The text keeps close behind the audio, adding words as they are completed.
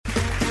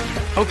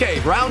Okay,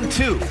 round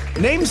two.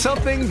 Name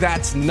something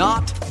that's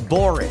not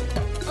boring.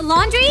 A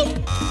laundry?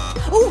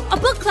 Ooh, a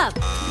book club.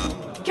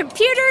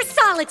 Computer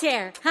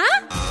solitaire,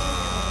 huh?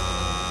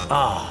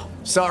 Ah, oh,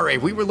 sorry,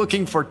 we were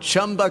looking for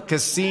Chumba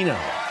Casino.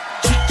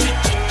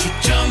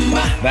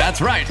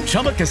 That's right,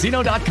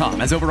 ChumbaCasino.com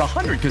has over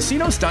 100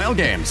 casino-style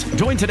games.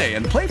 Join today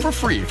and play for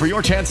free for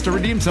your chance to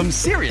redeem some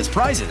serious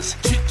prizes.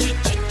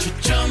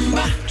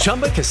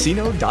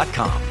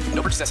 ChumbaCasino.com.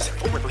 No purchase necessary.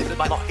 Void where prohibited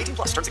by law. 18+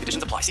 terms and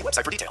conditions apply. See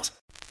website for details.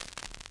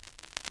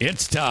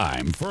 It's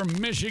time for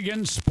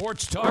Michigan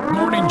Sports Talk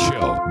Morning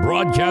Show,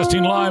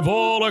 broadcasting live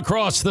all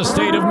across the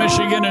state of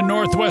Michigan and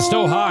Northwest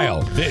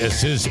Ohio.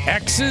 This is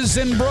X's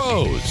and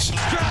Bros.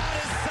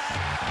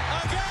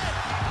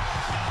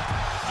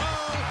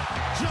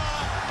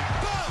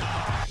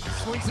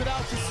 Swings it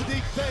out to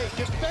Sadiq Bey.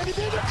 Gets Benny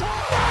in the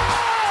car.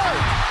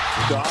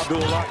 To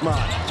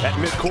Abdul-Rahman at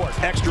midcourt.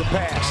 Extra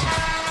pass.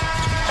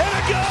 And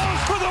it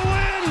goes for the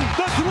win.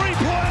 The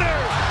three-pointer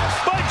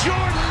by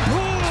Jordan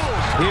Poole.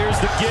 Here's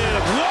the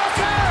give.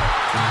 Walker.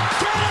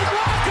 Kenneth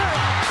Walker.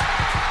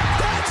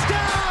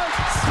 Touchdown.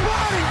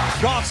 Smarty.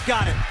 Goff's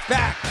got it.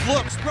 Back.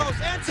 Looks. Throws.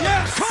 Ends up.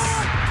 Yes.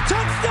 Caught.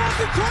 Touchdown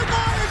to Detroit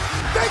Lions.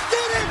 They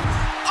did it.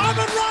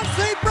 Amon-Ra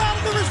St. Brown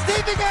in the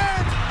receiving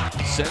end.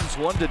 Sends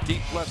one to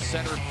deep left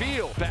center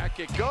field. Back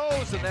it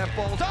goes, and that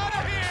ball's out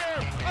of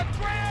here. A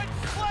grand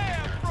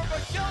slam from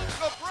Miguel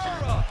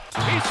Cabrera.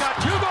 He's got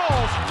 2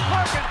 goals.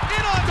 Larkin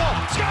in on goal.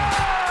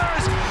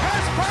 Scores!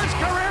 His first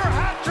career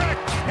hat trick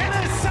in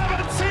his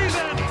 7th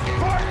season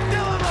for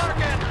Dylan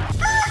Larkin.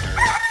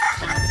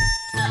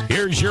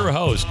 Here's your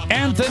host,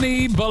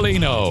 Anthony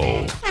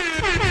Bellino.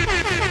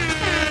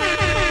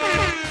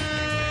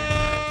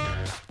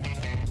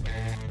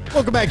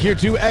 Welcome back here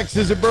to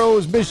X's and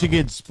Bros,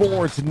 Michigan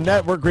Sports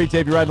Network. Great to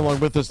have you riding along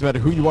with us, no matter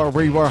who you are,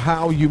 where you are,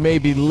 how you may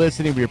be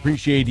listening. We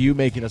appreciate you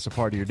making us a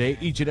part of your day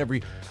each and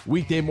every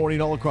weekday morning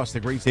all across the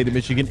great state of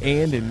Michigan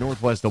and in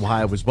Northwest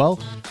Ohio as well.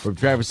 From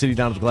Traverse City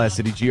down to the Glass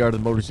City, GR to the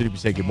Motor City, we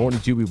say good morning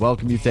to you. We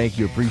welcome you, thank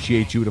you,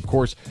 appreciate you, and of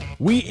course,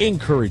 we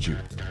encourage you.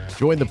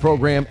 Join the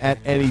program at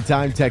any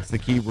time. Text the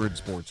keyword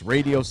Sports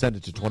Radio. Send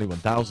it to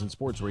 21,000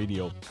 Sports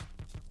Radio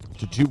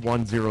to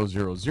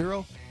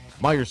 21000.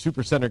 Meyer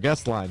Supercenter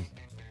guest line.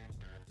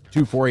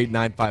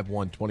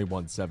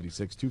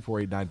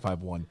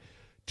 248-951-2176,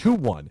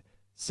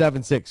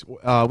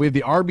 248-951-2176. We have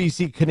the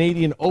RBC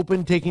Canadian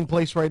Open taking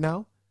place right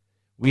now.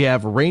 We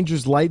have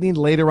Rangers Lightning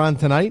later on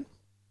tonight.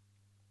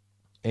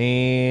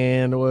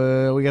 And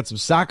we got some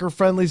soccer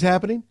friendlies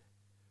happening.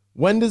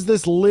 When does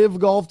this Live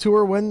Golf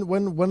Tour, when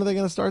are they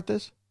going to start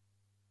this?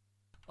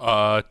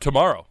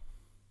 Tomorrow.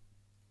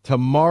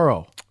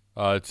 Tomorrow.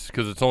 It's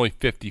because it's only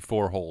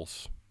 54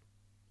 holes.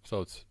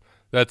 So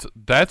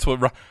that's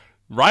what...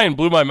 Ryan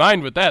blew my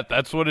mind with that.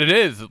 That's what it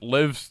is.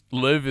 Live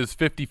is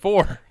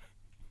 54.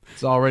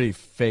 It's already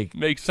fake.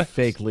 Makes sense.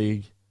 Fake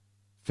league.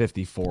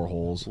 54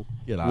 holes.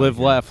 Get out Live, of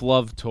here. Laugh,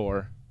 Love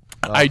Tour.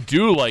 I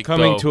do like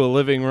coming to a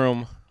living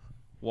room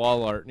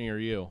wall art near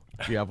you.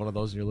 Do you have one of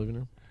those in your living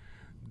room?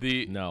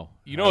 No.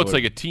 You know, it's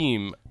like a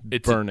team.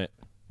 Burn it.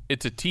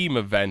 It's a team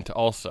event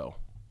also.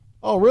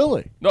 Oh,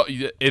 really? No,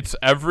 it's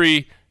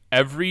every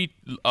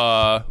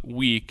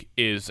week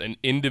is an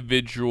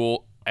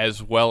individual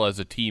as well as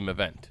a team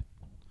event.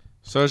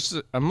 So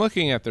I'm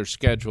looking at their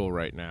schedule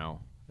right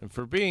now, and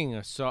for being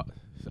a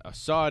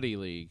Saudi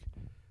league,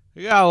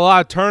 they got a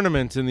lot of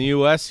tournaments in the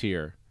U.S.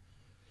 here.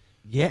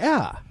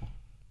 Yeah.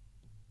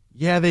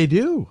 Yeah, they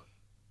do.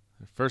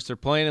 First, they're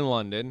playing in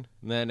London,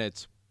 and then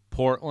it's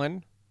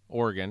Portland,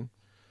 Oregon,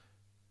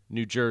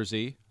 New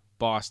Jersey,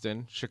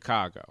 Boston,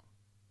 Chicago.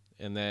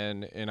 And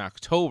then in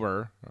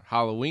October,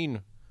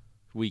 Halloween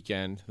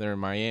weekend, they're in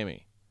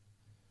Miami.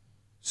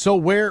 So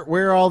where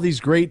are all these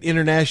great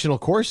international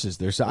courses?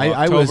 There's I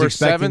October was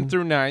expecting 7th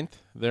through 9th,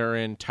 they're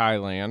in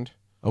Thailand.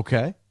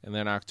 Okay. And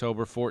then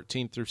October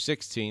 14th through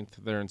 16th,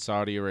 they're in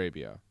Saudi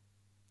Arabia.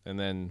 And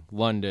then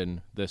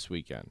London this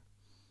weekend.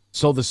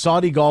 So the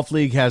Saudi Golf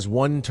League has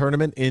one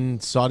tournament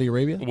in Saudi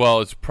Arabia? Well,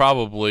 it's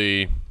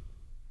probably,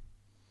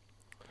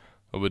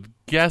 I would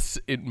guess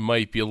it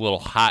might be a little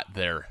hot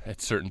there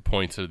at certain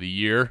points of the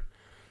year.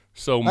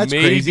 So that's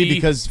maybe, crazy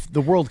because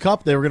the World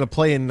Cup, they were going to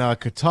play in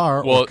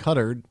Qatar or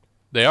Qatar.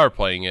 They are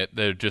playing it.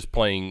 They're just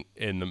playing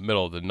in the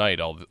middle of the night,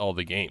 all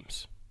the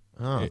games.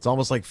 Oh, it's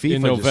almost like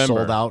FIFA just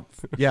sold out.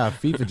 Yeah,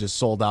 FIFA just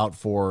sold out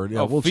for. You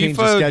know, we'll change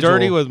the FIFA schedule.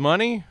 dirty with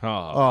money?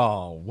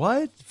 Oh,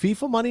 what?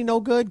 FIFA money no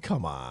good?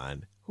 Come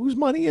on. Whose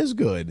money is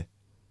good?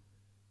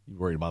 You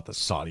worried about the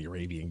Saudi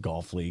Arabian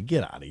Golf League?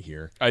 Get out of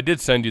here. I did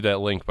send you that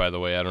link, by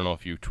the way. I don't know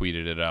if you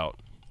tweeted it out.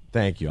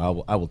 Thank you.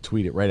 I will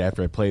tweet it right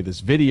after I play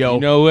this video. You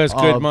know who has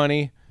good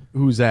money?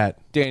 Who's that?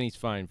 Danny's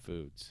Fine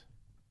Foods.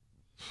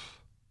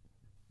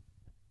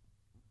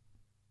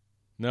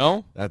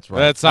 No? That's right.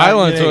 That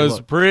silence was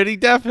pretty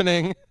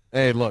deafening.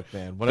 Hey, look,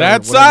 man.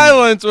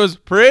 Silence was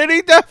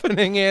pretty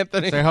deafening,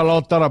 Anthony. Say hello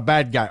to the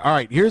bad guy. All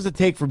right, here's a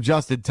take from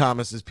Justin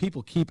Thomas as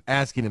people keep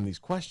asking him these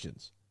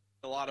questions.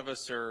 A lot of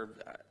us are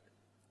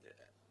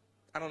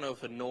I don't know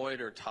if annoyed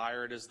or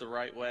tired is the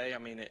right way. I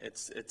mean,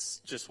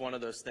 it's just one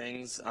of those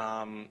things.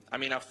 I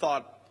mean, I've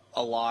thought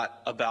a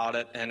lot about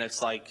it, and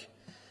it's like,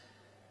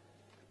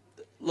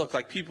 look,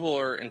 like, people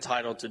are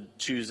entitled to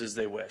choose as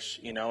they wish.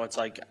 You know, it's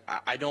like,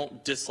 I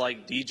don't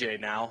dislike DJ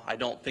now. I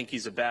don't think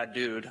he's a bad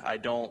dude.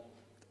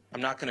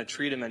 I'm not going to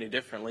treat him any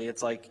differently.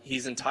 It's like,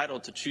 he's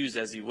entitled to choose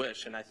as he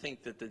wish. And I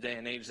think that the day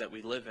and age that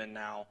we live in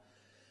now,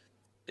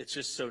 it's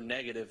just so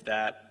negative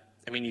that,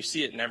 I mean, you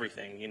see it in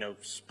everything, you know,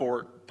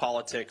 sport,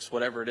 politics,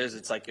 whatever it is.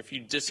 It's like, if you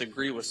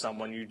disagree with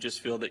someone, you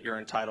just feel that you're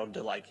entitled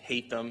to, like,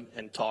 hate them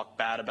and talk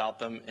bad about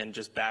them and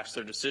just bash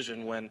their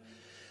decision, when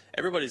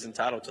everybody's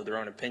entitled to their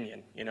own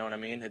opinion. You know what I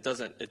mean? It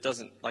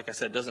doesn't, like I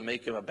said, doesn't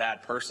make him a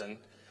bad person.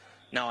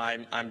 Now,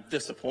 I'm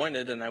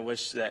disappointed, and I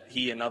wish that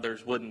he and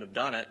others wouldn't have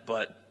done it,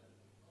 but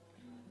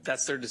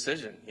that's their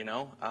decision, you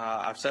know?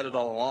 I've said it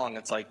all along.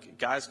 It's like,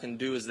 guys can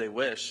do as they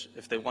wish.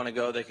 If they want to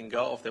go, they can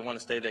go. If they want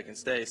to stay, they can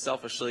stay.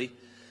 Selfishly,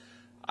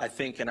 I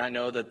think, and I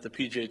know that the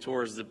PGA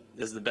Tour is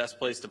the best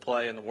place to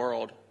play in the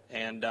world,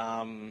 and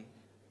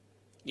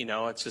you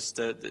know, it's just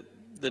the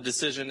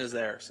decision is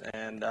theirs,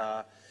 and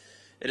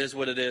it is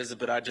what it is.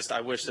 But I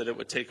wish that it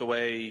would take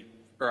away,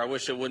 or I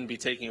wish it wouldn't be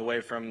taking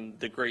away from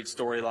the great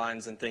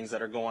storylines and things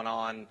that are going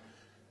on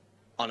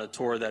a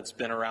tour that's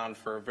been around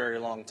for a very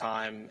long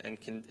time and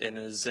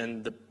is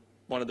in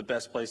one of the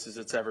best places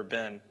it's ever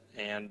been,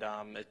 and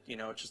you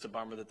know, it's just a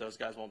bummer that those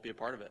guys won't be a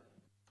part of it.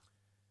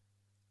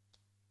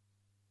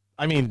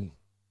 I mean,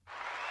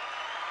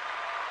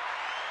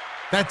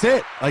 that's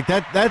it. Like,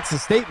 that's a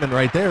statement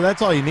right there.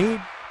 That's all you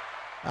need.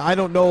 I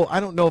don't know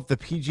if the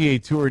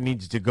PGA Tour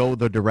needs to go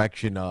the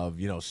direction of,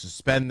 you know,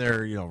 suspend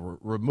their, you know,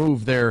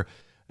 remove their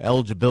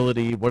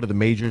eligibility. What do the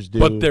majors do?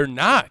 But they're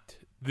not.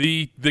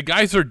 The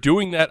guys are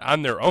doing that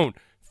on their own.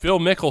 Phil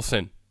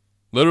Mickelson,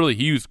 literally,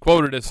 he was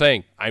quoted as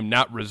saying, "I'm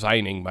not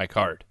resigning my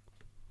card."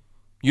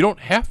 You don't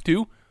have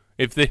to.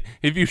 If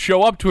you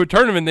show up to a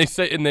tournament,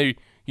 they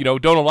you know,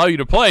 don't allow you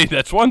to play,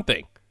 that's one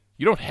thing.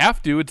 You don't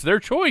have to. It's their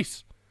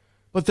choice.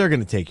 But they're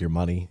going to take your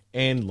money.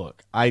 And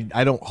look, I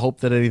don't hope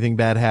that anything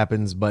bad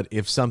happens, but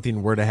if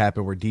something were to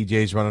happen where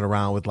DJ's running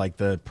around with, like,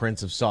 the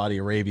Prince of Saudi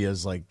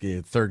Arabia's, like,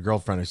 third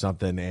girlfriend or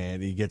something,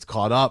 and he gets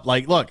caught up,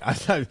 like, look,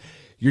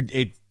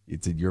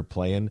 you're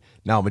playing.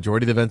 Now,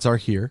 majority of the events are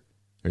here.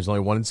 There's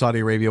only one in Saudi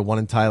Arabia, one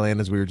in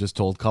Thailand, as we were just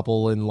told,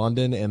 couple in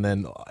London, and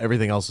then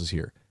everything else is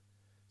here.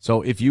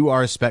 So if you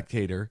are a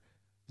spectator,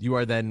 you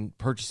are then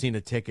purchasing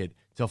a ticket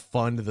to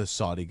fund the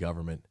Saudi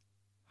government.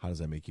 How does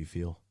that make you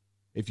feel?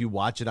 If you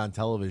watch it on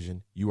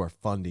television, you are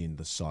funding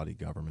the Saudi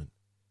government.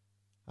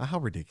 How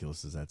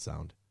ridiculous does that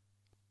sound?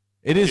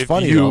 It is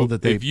funny, though,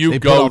 that they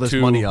put all this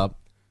money up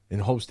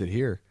and host it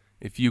here.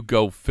 If you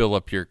go fill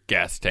up your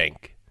gas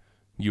tank,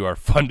 you are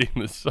funding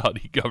the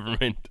Saudi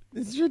government.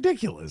 It's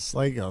ridiculous.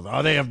 Like,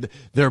 oh, they have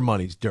their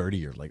money's dirty.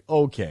 You're like,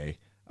 okay,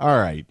 all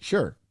right,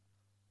 sure.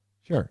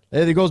 Sure.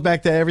 And it goes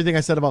back to everything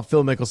I said about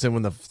Phil Mickelson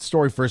when the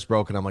story first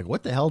broke, and I'm like,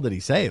 what the hell did he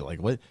say?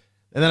 Like, what?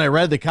 And then I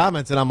read the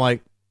comments, and I'm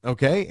like,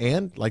 okay,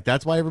 and, like,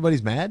 that's why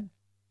everybody's mad?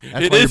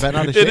 That's why you're betting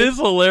on the shape? It is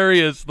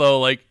hilarious,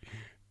 though. Like,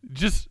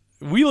 just,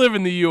 we live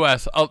in the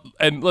U.S.,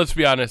 and let's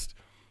be honest,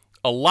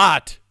 a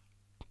lot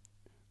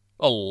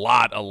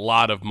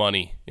of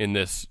money in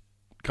this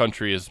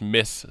country is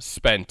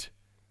misspent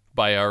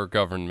by our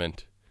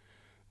government.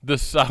 The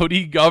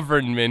Saudi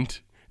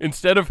government,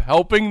 instead of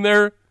helping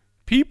their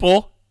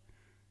people,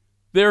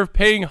 they're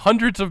paying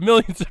hundreds of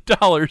millions of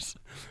dollars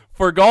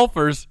for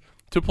golfers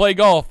to play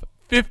golf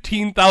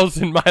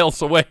 15,000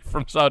 miles away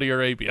from Saudi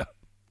Arabia.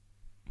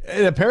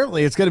 And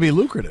apparently it's going to be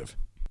lucrative,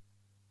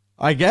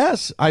 I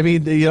guess. I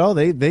mean, you know,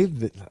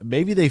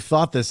 maybe they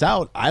thought this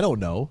out. I don't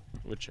know.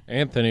 Which,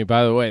 Anthony,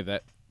 by the way,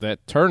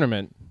 that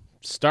tournament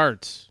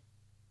starts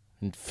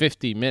in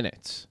 50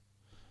 minutes.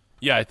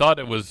 Yeah, I thought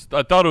it was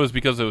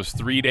because it was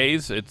 3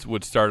 days. It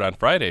would start on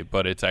Friday,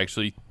 but it's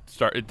actually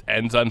it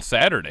ends on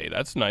Saturday.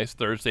 That's nice.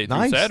 Thursday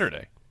through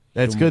Saturday.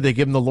 That's good. They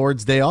give them the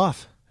Lord's Day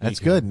off. That's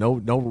good. No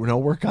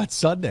work on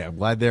Sunday. I'm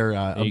glad they're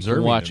observing. You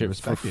can watch it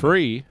for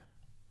free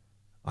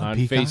on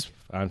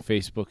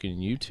Facebook and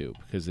YouTube,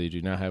 because they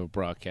do not have a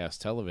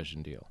broadcast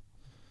television deal.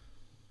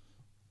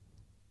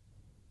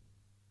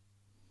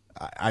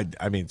 I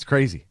mean, it's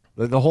crazy.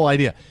 The whole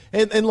idea.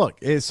 And look,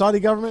 Saudi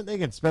government, they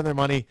can spend their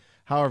money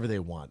however they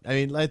want. I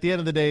mean, at the end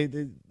of the day,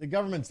 the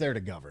government's there to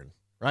govern,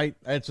 right?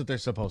 That's what they're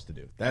supposed to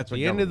do. That's at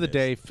the end of the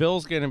day,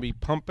 Phil's going to be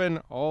pumping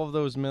all of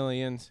those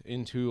millions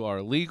into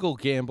our legal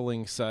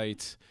gambling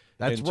sites.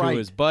 That's into right.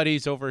 his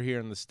buddies over here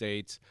in the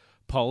States.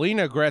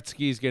 Paulina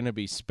Gretzky's going to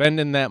be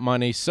spending that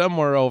money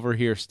somewhere over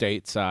here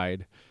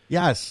stateside.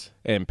 Yes.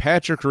 And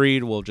Patrick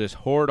Reed will just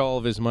hoard all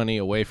of his money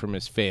away from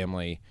his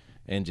family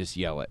and just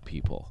yell at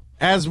people.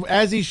 As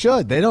he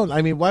should. They don't.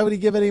 I mean, why would he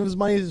give any of his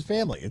money to his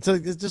family? It's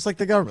just like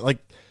the government. Like,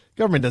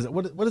 government doesn't.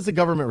 What is the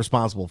government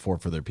responsible for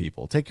their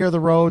people? Take care of the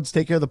roads.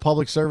 Take care of the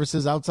public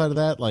services. Outside of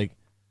that, like,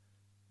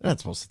 they're not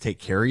supposed to take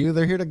care of you.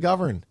 They're here to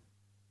govern.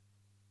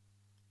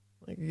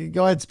 Like, you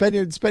go ahead, spend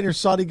your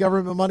Saudi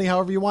government money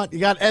however you want. You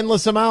got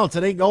endless amounts.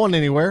 It ain't going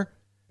anywhere.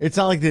 It's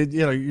not like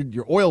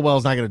your oil well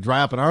is not going to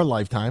dry up in our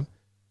lifetime.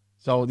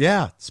 So,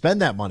 yeah,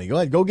 spend that money. Go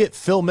ahead. Go get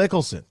Phil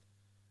Mickelson.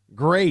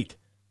 Great.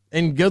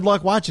 And good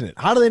luck watching it.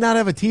 How do they not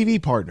have a TV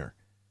partner?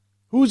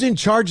 Who's in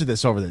charge of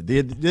this over there?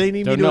 Do they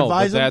need me to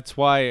advise them? That's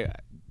why.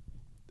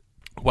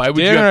 Why would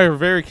Dan you? and I are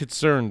very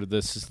concerned with the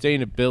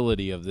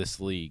sustainability of this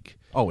league.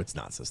 Oh, it's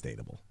not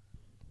sustainable.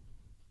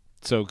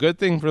 So good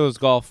thing for those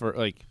golfers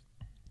like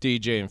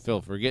DJ and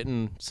Phil for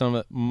getting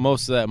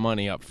most of that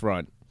money up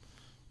front.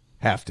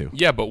 Have to.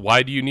 Yeah, but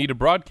why do you need a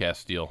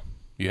broadcast deal?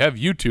 You have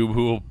YouTube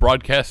who will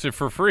broadcast it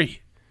for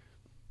free.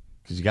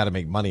 Because you got to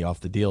make money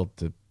off the deal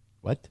to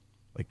what?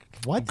 Like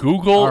what?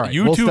 Google, all right,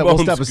 YouTube we'll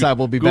owns step aside.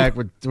 We'll be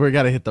Google. back. We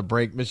got to hit the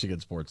break. Michigan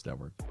Sports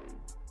Network.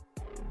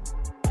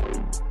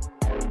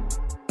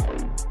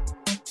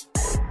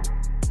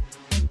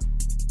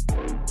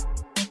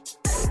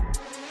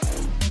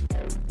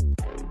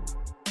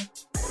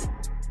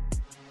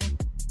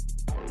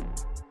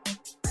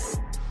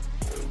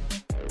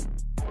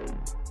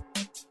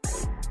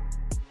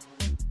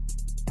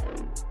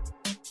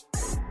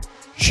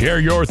 Share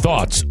your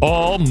thoughts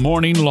all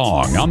morning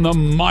long on the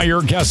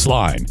Meijer Guest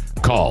Line.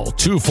 Call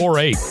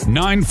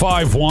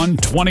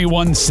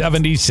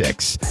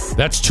 248-951-2176.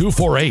 That's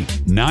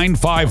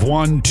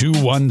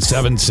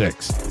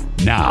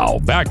 248-951-2176. Now,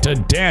 back to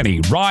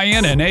Danny,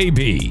 Ryan, and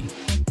AB.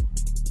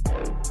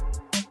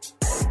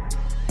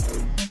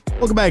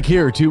 Welcome back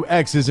here to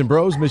X's and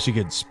Bros,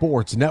 Michigan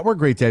Sports Network.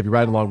 Great to have you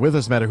right along with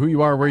us, no matter who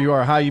you are, where you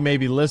are, how you may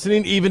be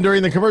listening, even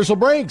during the commercial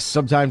breaks.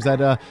 Sometimes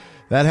that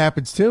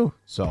happens too.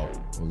 So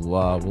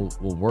we'll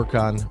work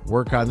on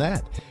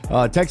that.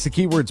 Text the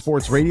keyword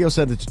Sports Radio,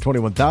 send it to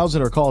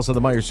 21,000, or call us on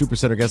the Meijer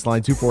Supercenter guest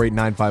line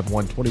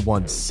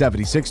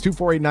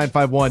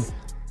 248-951-2176,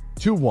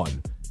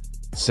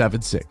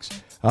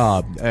 248-951-2176.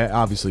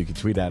 Obviously, you can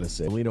tweet at us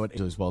at Bellino at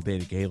as well.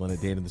 Danny Galen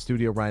at Dan in the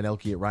studio. Ryan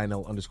Elke at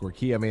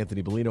RyanL_Key. I'm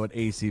Anthony Bellino at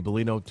AC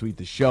Bellino. Tweet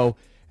the show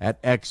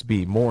at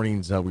XB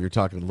Mornings. We were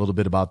talking a little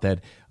bit about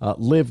that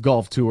Live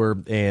Golf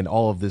Tour and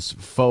all of this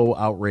faux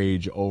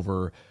outrage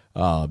over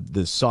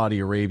the Saudi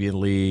Arabian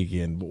League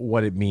and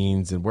what it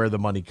means and where the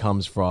money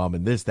comes from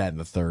and this, that, and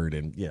the third,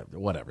 and yeah,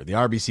 whatever. The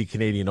RBC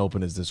Canadian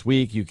Open is this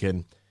week. You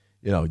can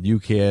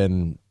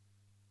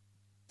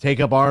take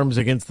up arms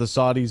against the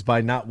Saudis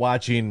by not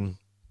watching.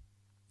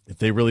 If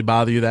they really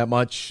bother you that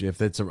much,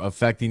 if it's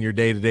affecting your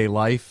day-to-day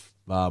life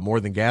more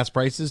than gas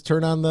prices,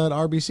 turn on the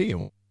RBC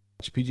and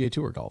watch PGA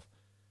Tour golf,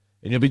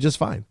 and you'll be just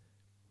fine.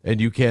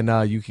 And you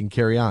can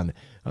carry on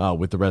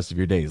with the rest of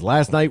your days.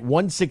 Last night,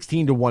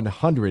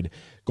 116-100,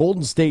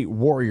 Golden State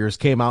Warriors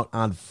came out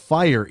on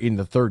fire in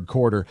the third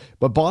quarter,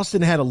 but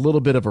Boston had a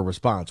little bit of a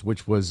response,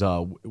 which was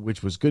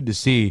good to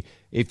see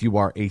if you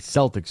are a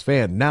Celtics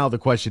fan. Now the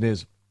question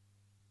is,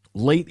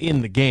 late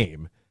in the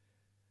game,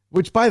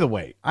 which, by the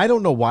way, I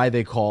don't know why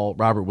they call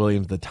Robert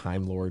Williams the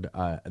Time Lord.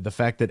 The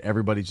fact that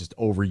everybody's just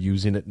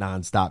overusing it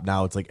nonstop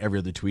now, it's like every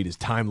other tweet is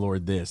Time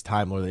Lord this,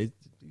 Time Lord that.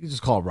 You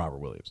just call it Robert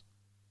Williams.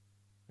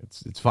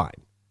 It's fine.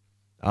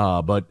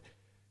 But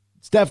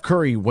Steph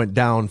Curry went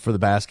down for the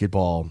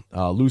basketball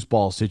loose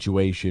ball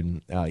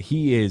situation.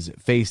 He is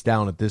face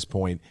down at this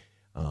point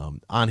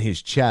on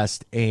his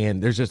chest,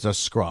 and there's just a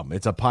scrum.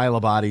 It's a pile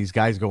of bodies,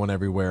 guys going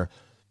everywhere,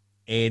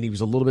 and he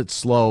was a little bit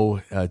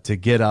slow to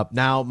get up.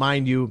 Now,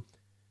 mind you,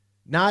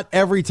 not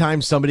every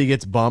time somebody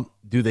gets bumped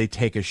do they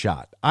take a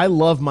shot. I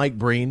love Mike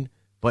Breen,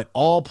 but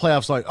all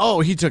playoffs like,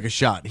 oh, he took a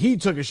shot. He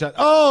took a shot.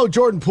 Oh,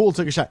 Jordan Poole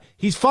took a shot.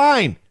 He's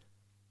fine.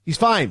 He's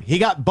fine. He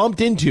got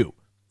bumped into.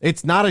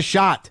 It's not a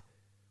shot.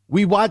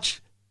 We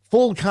watch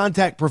full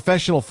contact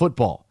professional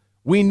football.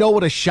 We know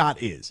what a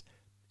shot is.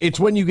 It's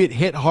when you get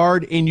hit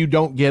hard and you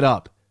don't get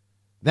up.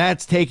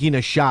 That's taking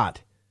a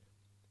shot.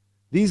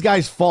 These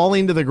guys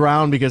falling to the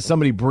ground because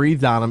somebody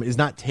breathed on them is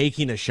not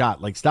taking a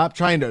shot. Like, stop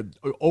trying to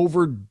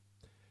over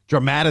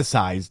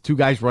dramatize two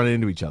guys running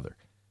into each other.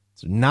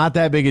 It's not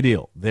that big a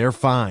deal. They're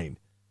fine.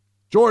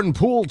 Jordan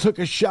Poole took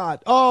a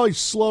shot. Oh, he's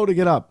slow to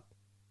get up.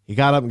 He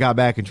got up and got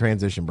back in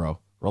transition, bro.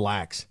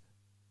 Relax.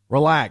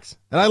 Relax.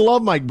 And I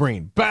love Mike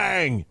Breen.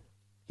 Bang.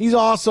 He's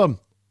awesome.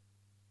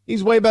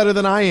 He's way better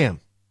than I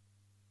am.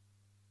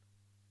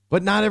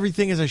 But not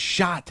everything is a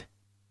shot.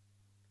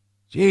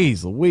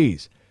 Jeez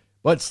Louise.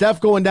 But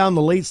Steph going down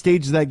the late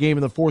stages of that game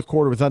in the fourth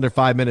quarter with under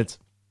 5 minutes,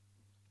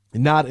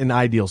 not an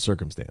ideal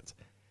circumstance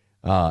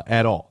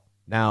at all.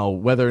 Now,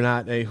 whether or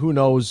not, who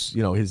knows,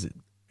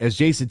 as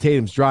Jason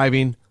Tatum's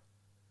driving,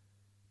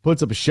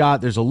 puts up a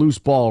shot, there's a loose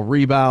ball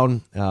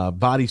rebound,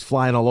 bodies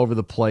flying all over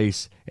the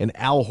place, and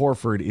Al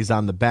Horford is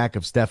on the back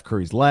of Steph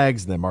Curry's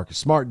legs, and then Marcus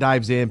Smart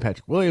dives in,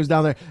 Patrick Williams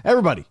down there.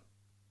 Everybody's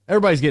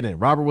getting in.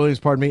 Robert Williams,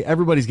 pardon me,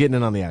 everybody's getting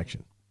in on the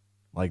action.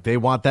 Like, they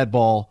want that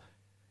ball,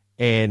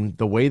 and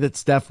the way that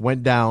Steph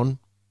went down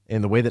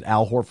and the way that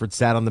Al Horford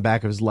sat on the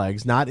back of his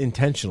legs, not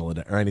intentional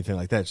or anything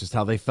like that, it's just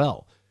how they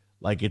fell.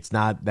 Like, it's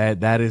not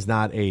that's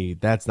not a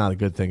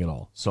good thing at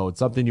all. So it's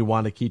something you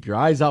want to keep your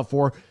eyes out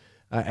for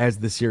as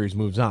the series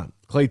moves on.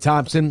 Klay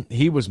Thompson,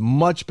 he was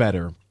much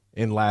better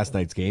in last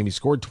night's game. He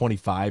scored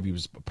 25. He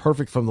was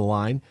perfect from the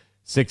line,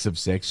 6 of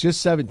 6,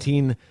 just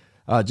 17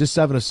 just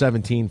 7 of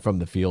 17 from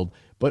the field.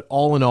 But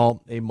all in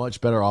all, a much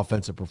better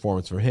offensive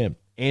performance for him.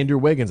 Andrew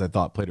Wiggins, I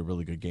thought, played a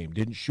really good game.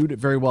 Didn't shoot it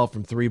very well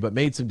from three, but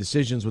made some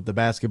decisions with the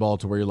basketball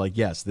to where you're like,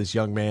 yes, this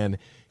young man,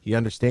 he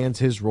understands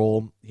his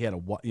role. He had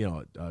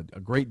a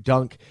great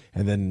dunk,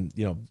 and then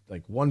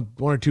like one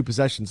or two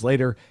possessions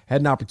later,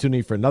 had an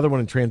opportunity for another one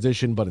in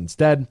transition, but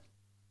instead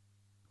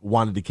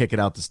wanted to kick it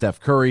out to Steph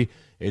Curry.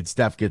 And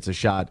Steph gets a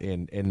shot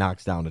and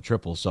knocks down a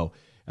triple. So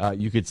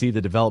you could see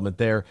the development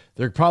there.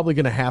 They're probably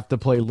going to have to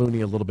play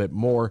Looney a little bit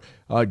more.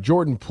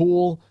 Jordan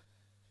Poole,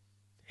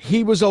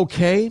 he was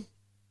okay.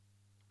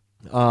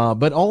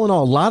 But all in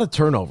all, a lot of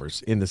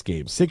turnovers in this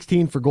game.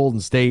 16 for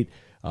Golden State,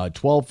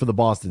 12 for the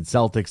Boston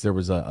Celtics. There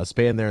was a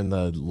span there in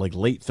the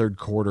late third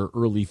quarter,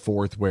 early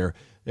fourth, where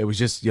it was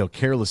just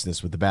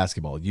carelessness with the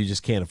basketball. You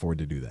just can't afford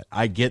to do that.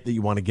 I get that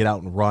you want to get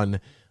out and run,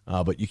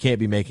 but you can't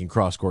be making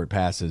cross-court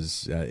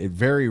passes. It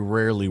very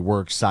rarely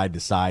works side to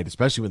side,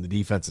 especially when the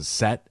defense is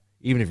set.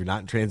 Even if you're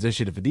not in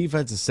transition, if a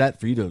defense is set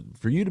for you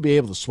to be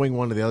able to swing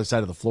one to the other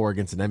side of the floor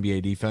against an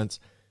NBA defense,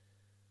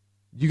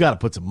 you got to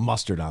put some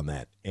mustard on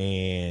that.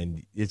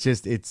 And it's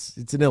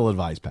an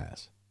ill-advised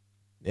pass.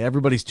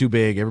 Everybody's too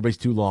big, everybody's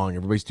too long,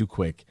 everybody's too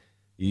quick.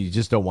 You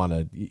just don't want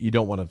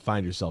to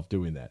find yourself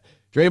doing that.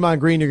 Draymond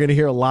Green, you're going to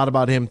hear a lot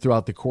about him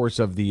throughout the course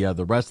of the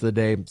rest of the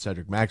day.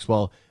 Cedric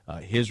Maxwell,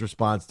 his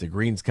response to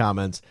Green's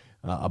comments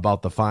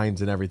about the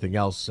fines and everything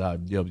else.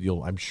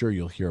 I'm sure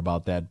you'll hear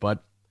about that.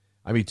 But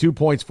 2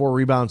 points, 4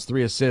 rebounds,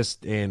 3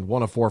 assists, and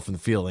 1 of 4 from the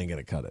field ain't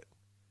going to cut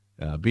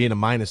it. Being a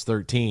minus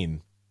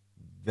 13,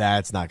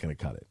 that's not going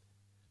to cut it.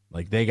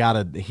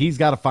 He's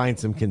got to find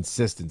some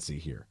consistency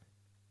here.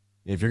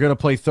 If you're going to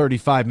play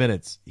 35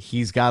 minutes,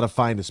 he's got to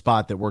find a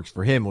spot that works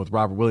for him. With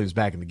Robert Williams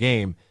back in the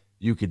game,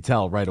 you could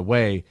tell right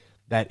away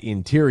that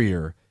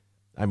interior,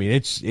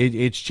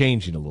 it's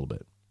changing a little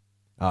bit.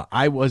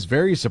 I was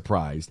very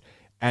surprised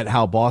at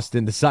how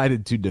Boston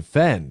decided to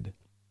defend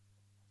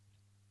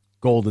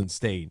Golden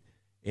State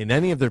in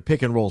any of their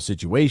pick and roll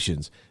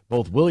situations.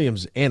 Both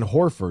Williams and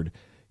Horford,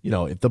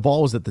 if the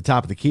ball was at the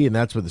top of the key and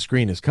that's where the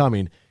screen is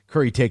coming,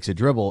 Curry takes a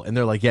dribble, and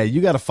they're like, yeah,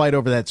 you got to fight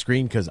over that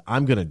screen because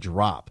I'm going to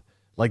drop.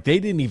 Like, they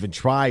didn't even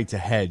try to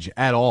hedge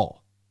at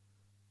all.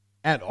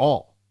 At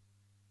all.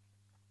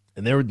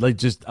 And they were like,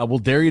 just, I will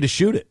dare you to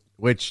shoot it,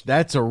 which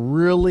that's a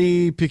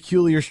really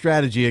peculiar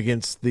strategy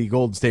against the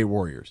Golden State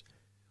Warriors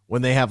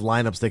when they have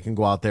lineups that can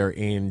go out there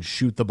and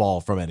shoot the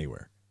ball from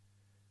anywhere.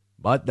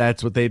 But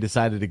that's what they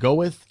decided to go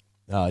with.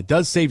 It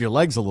does save your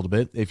legs a little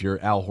bit if you're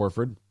Al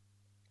Horford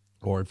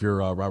or if you're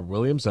Robert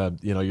Williams.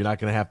 You're not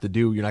going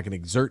to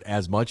exert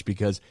as much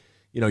because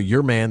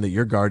your man that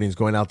you're guarding is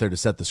going out there to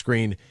set the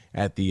screen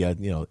at the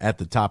at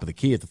the top of the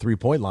key at the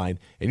 3-point line,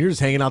 and you're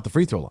just hanging out the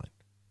free throw line.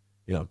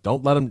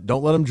 Don't let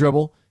him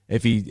dribble.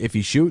 If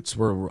he shoots,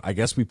 I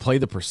guess we play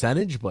the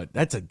percentage, but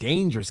that's a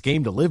dangerous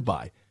game to live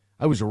by.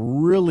 I was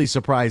really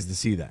surprised to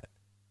see that.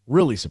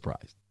 Really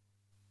surprised.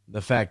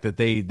 The fact that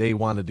they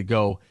wanted to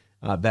go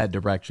that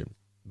direction.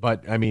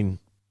 But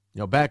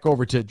back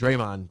over to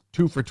Draymond,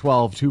 2 for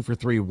 12, 2 for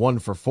 3, 1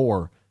 for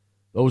 4.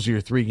 Those are your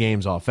 3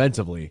 games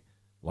offensively.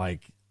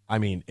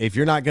 If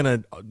you're not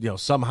going to,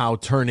 somehow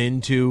turn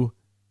into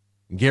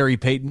Gary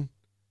Payton,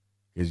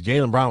 because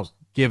Jaylen Brown was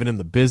giving him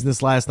the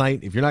business last night.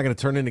 If you're not going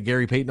to turn into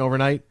Gary Payton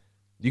overnight,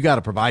 you got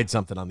to provide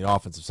something on the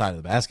offensive side of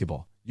the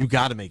basketball. You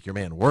got to make your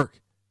man work.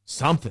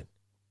 Something.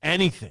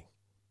 Anything.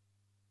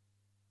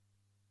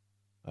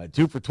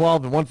 2 for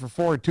 12 and 1 for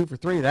 4 and 2 for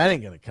 3. That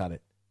ain't going to cut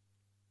it.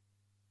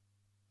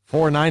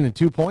 4, 9, and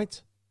 2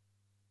 points.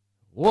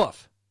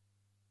 Woof.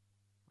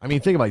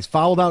 Think about it. He's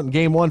fouled out in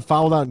game 1,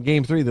 fouled out in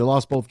game 3. They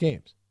lost both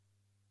games.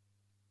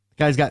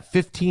 The guy's got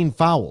 15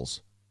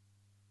 fouls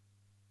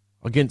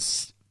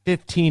against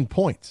 15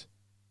 points.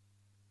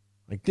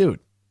 Dude,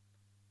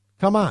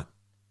 come on.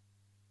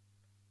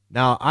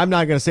 Now, I'm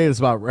not going to say this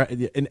about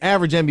an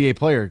average NBA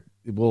player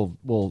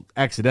will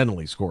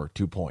accidentally score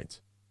 2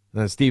 points.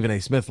 And that's Stephen A.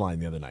 Smith line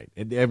the other night.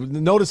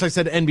 Notice I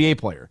said NBA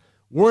player.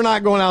 We're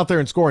not going out there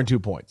and scoring 2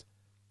 points.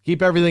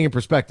 Keep everything in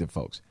perspective,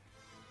 folks.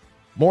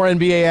 More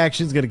NBA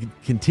action is going to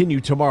continue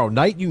tomorrow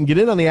night. You can get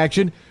in on the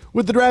action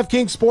with the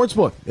DraftKings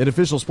Sportsbook, an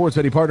official sports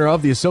betting partner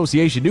of the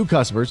association. New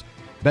customers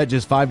bet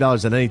just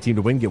 $5 on any team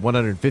to win. Get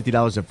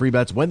 $150 in free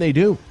bets when they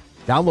do.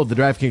 Download the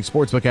DraftKings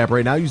Sportsbook app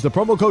right now. Use the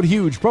promo code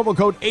HUGE, promo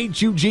code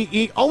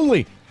HUGE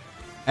only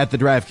at the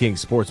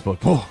DraftKings Sportsbook.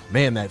 Oh,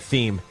 man, that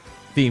theme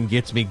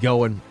gets me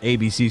going.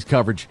 ABC's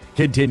coverage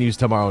continues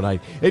tomorrow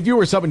night. If you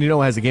or someone you know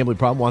has a gambling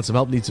problem, wants some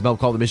help, needs some help,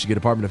 call the Michigan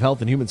Department of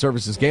Health and Human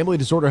Services Gambling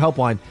Disorder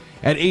Helpline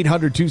at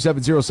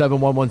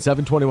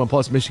 800-270-7117. 21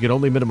 plus, Michigan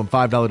only. Minimum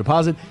 $5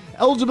 deposit.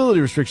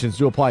 Eligibility restrictions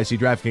do apply. See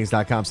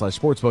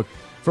DraftKings.com/sportsbook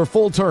for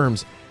full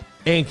terms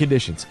and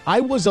conditions.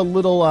 I was a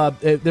little,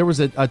 there was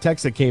a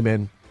text that came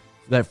in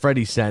that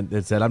Freddie sent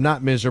that said, I'm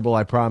not miserable,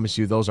 I promise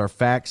you. Those are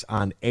facts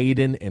on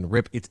Aiden and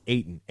Rip. It's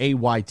Ayton, Ayton.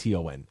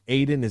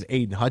 Aiden is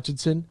Aiden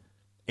Hutchinson.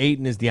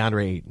 Ayton is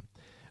DeAndre Ayton.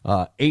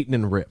 Ayton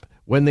and Rip.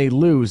 When they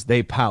lose,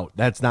 they pout.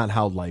 That's not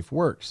how life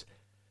works.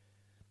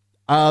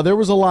 There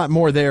was a lot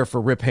more there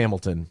for Rip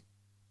Hamilton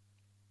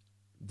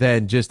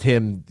than just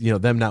him,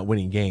 them not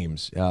winning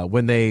games.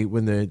 When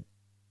the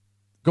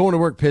going to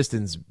work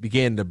Pistons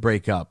began to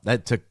break up,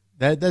 that took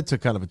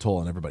kind of a toll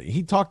on everybody.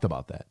 He talked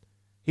about that.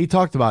 He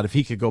talked about if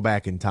he could go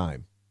back in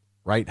time,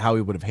 right, how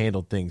he would have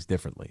handled things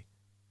differently.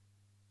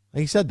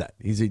 He said that.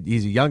 He's a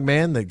young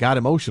man that got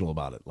emotional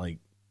about it. Like,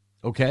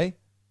 okay.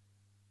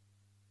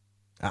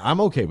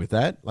 I'm okay with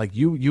that. Like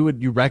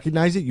you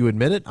recognize it, you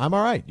admit it. I'm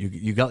all right.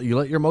 You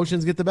let your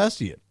emotions get the best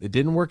of you. It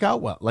didn't work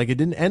out well. Like it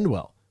didn't end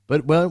well.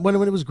 But when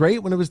it was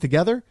great, when it was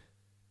together,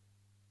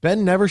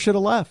 Ben never should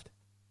have left.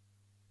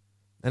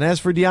 And as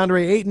for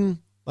DeAndre Ayton,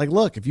 like,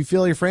 look, if you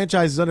feel your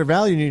franchise is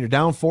undervalued and you're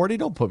down 40,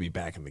 don't put me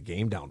back in the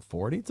game down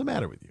 40. What's the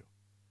matter with you?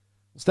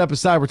 Step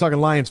aside. We're talking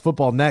Lions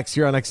football next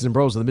here on X's and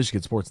Bros on the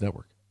Michigan Sports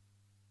Network.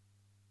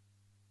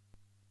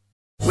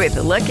 With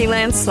the Lucky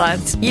Land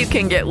Slots, you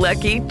can get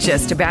lucky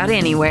just about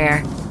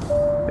anywhere.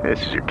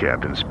 This is your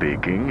captain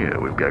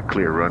speaking. We've got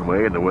clear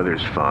runway and the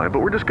weather's fine, but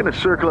we're just going to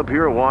circle up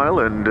here a while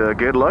and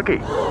get lucky.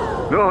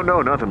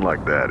 No, nothing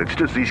like that. It's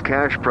just these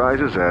cash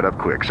prizes add up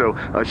quick. So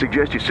I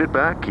suggest you sit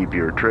back, keep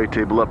your tray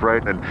table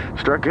upright, and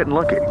start getting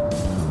lucky.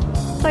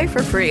 Play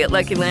for free at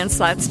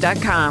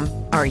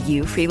LuckyLandSlots.com. Are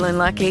you feeling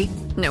lucky?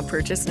 No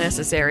purchase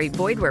necessary.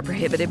 Void where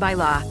prohibited by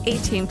law.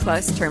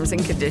 18+ terms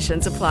and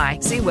conditions apply.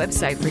 See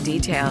website for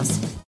details.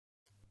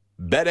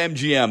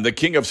 BetMGM, the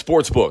king of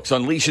sportsbooks,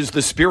 unleashes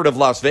the spirit of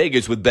Las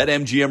Vegas with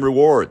BetMGM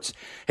Rewards.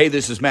 Hey,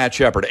 this is Matt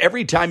Shepard.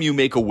 Every time you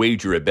make a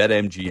wager at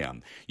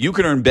BetMGM, you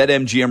can earn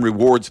BetMGM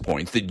Rewards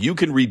points that you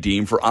can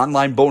redeem for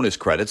online bonus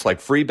credits like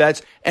free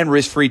bets and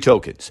risk-free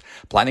tokens.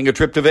 Planning a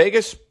trip to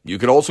Vegas? You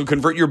can also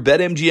convert your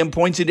BetMGM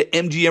points into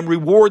MGM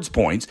Rewards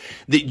points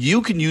that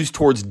you can use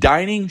towards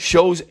dining,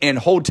 shows, and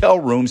hotel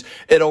rooms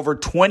at over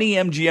 20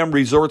 MGM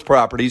Resorts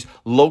properties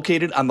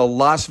located on the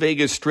Las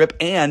Vegas Strip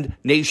and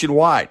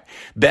nationwide.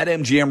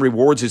 BetMGM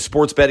Rewards is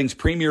sports betting's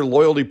premier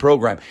loyalty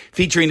program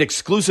featuring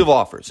exclusive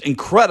offers,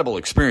 incredible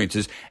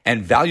experiences,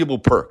 and valuable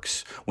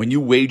perks when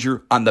you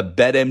wager on the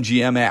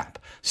BetMGM app.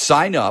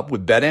 Sign up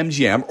with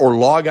BetMGM or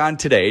log on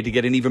today to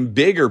get an even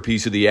bigger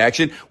piece of the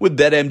action with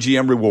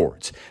BetMGM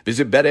Rewards.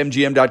 Visit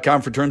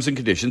BetMGM.com for terms and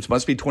conditions.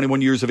 Must be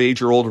 21 years of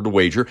age or older to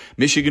wager.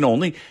 Michigan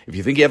only. If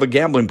you think you have a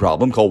gambling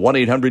problem, call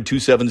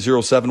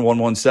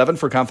 1-800-270-7117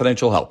 for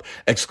confidential help.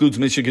 Excludes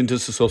Michigan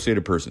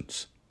disassociated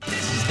persons.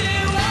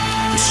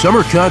 The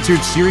Summer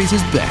Concert Series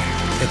is back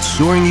at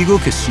Soaring Eagle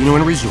Casino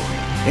and Resort.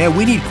 And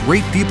we need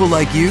great people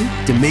like you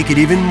to make it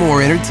even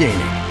more entertaining.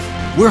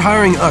 We're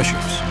hiring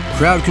ushers,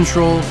 crowd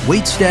control,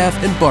 wait staff,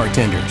 and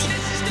bartenders.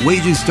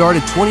 Wages start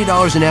at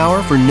 $20 an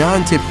hour for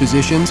non-tip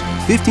positions,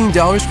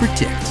 $15 for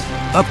tips.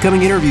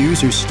 Upcoming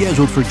interviews are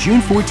scheduled for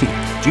June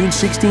 14th, June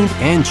 16th,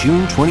 and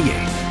June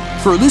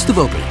 28th. For a list of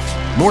openings,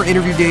 more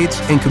interview dates,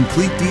 and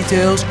complete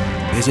details,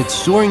 visit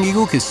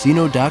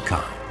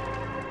SoaringEagleCasino.com.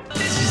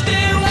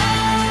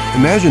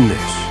 Imagine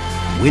this,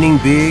 winning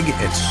big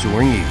at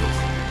Soaring Eagle.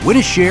 Win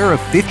a share of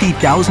 $50,000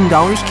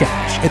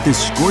 cash at the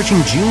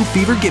Scorching June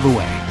Fever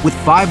giveaway with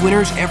 5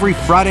 winners every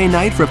Friday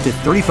night for up to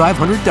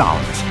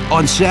 $3,500.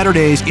 On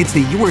Saturdays, it's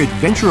the Your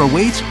Adventure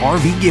Awaits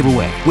RV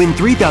giveaway. Win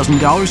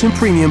 $3,000 in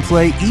premium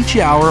play each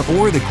hour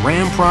or the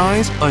grand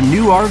prize, a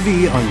new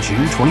RV on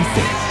June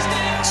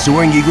 25th.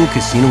 Soaring Eagle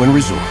Casino and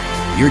Resort.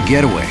 Your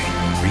getaway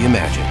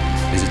reimagined.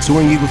 Visit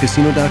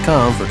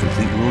SoaringEagleCasino.com for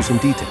complete rules and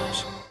details.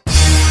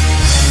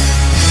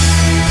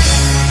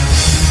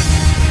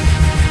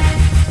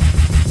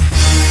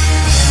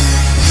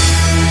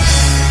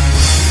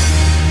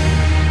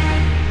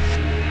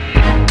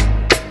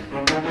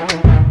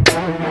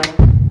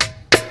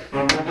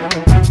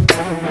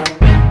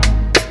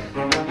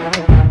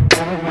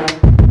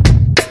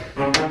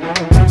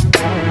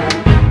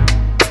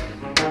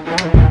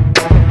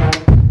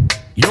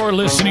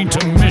 Listening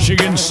to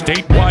Michigan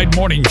Statewide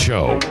Morning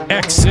Show,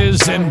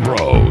 X's and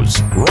Bros,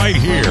 right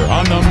here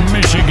on the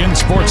Michigan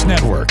Sports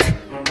Network.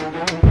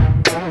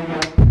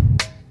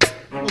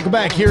 Welcome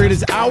back. Here it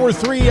is, hour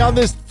 3 on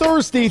this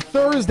Thursday,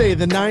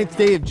 the 9th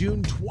day of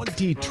June,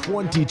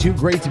 2022.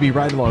 Great to be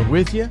right along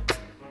with you.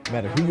 No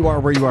matter who you are,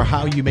 where you are,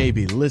 how you may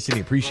be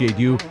listening, appreciate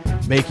you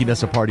making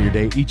us a part of your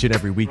day each and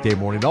every weekday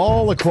morning,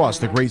 all across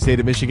the great state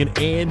of Michigan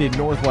and in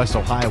Northwest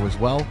Ohio as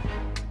well.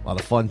 A lot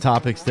of fun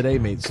topics today,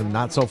 made some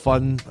not so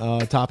fun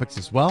topics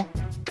as well.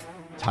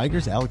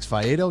 Tigers, Alex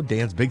Faedo,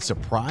 Dan's big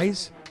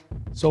surprise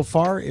so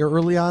far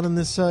early on in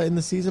this in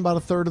the season, about a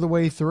third of the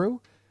way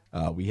through.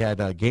 We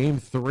had game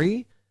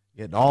 3,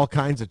 getting all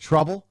kinds of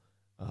trouble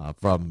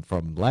from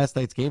last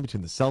night's game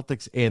between the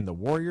Celtics and the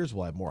Warriors.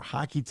 We'll have more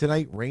hockey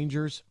tonight,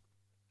 Rangers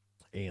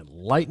and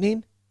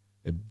Lightning.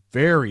 A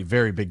very,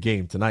 very big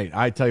game tonight.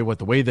 I tell you what,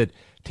 the way that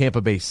Tampa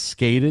Bay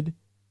skated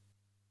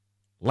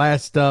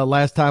last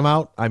time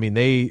out, I mean,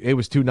 it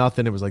was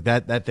 2-0. It was like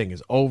that thing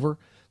is over.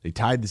 They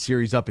tied the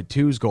series up at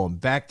 2s, going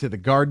back to the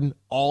Garden.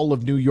 All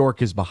of New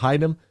York is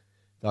behind them.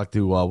 Talked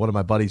to one of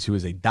my buddies who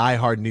is a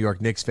diehard New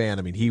York Knicks fan.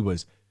 I mean, he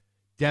was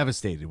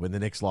devastated when the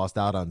Knicks lost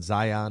out on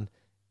Zion,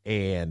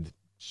 and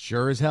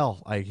sure as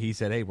hell, he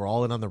said, hey, we're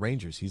all in on the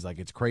Rangers. He's like,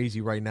 it's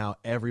crazy right now.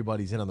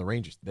 Everybody's in on the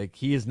Rangers.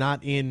 He is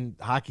not in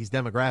hockey's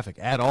demographic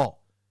at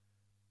all.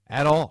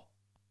 at all.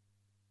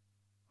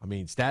 I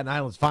mean, Staten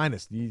Island's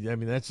finest. I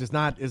mean, that's just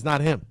not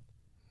him.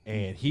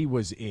 And he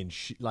was in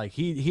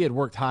he had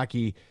worked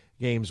hockey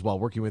games while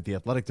working with the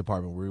athletic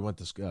department where we went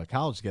to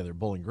college together,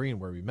 Bowling Green,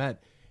 where we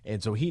met.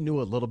 And so he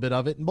knew a little bit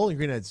of it. And Bowling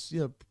Green has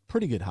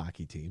pretty good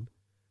hockey team,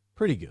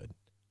 pretty good.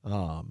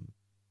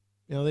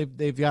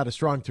 They've got a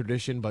strong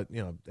tradition, but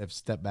they've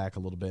stepped back a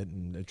little bit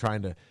and they're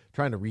trying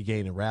to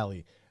regain and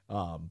rally.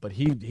 But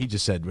he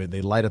just said when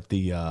they light up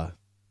the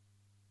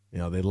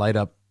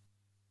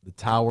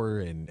tower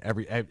and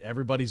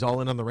everybody's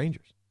all in on the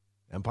Rangers.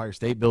 Empire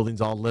State Building's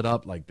all lit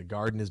up, like the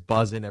Garden is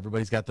buzzing.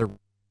 Everybody's got their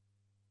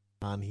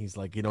on. He's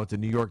like, it's a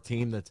New York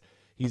team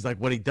he's like,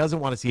 what he doesn't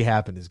want to see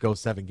happen is go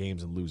 7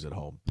 games and lose at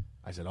home.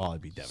 I said,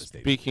 I'd be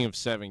devastated. Speaking of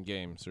 7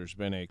 games, there's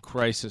been a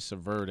crisis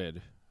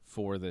averted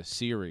for the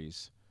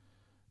series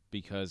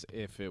because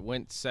if it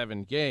went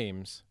 7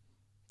 games,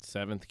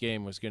 7th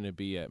game was going to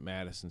be at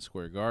Madison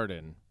Square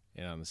Garden,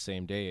 and on the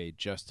same day, a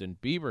Justin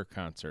Bieber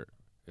concert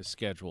is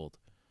scheduled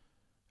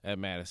at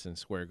Madison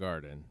Square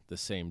Garden the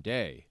same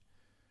day.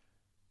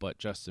 But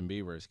Justin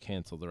Bieber has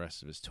canceled the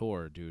rest of his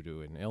tour due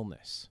to an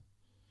illness.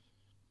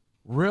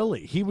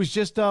 Really? He was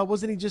just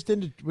was he just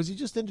in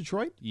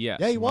Detroit? Yes.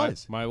 Yeah, he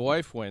was. My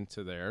wife went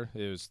to there.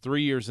 It was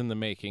 3 years in the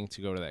making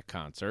to go to that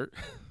concert.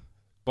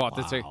 Bought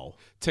the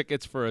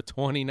tickets for a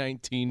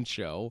 2019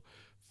 show.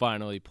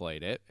 Finally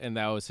played it, and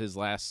that was his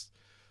last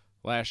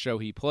show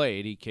he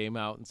played. He came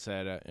out and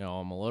said,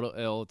 I'm a little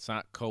ill. It's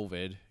not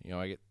COVID.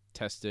 I get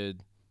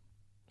tested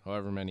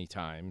however many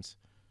times.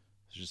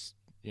 It's just,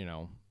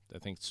 I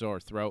think sore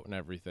throat and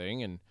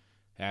everything. And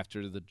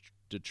after the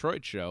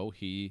Detroit show,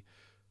 he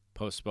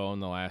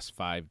postponed the last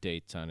 5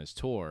 dates on his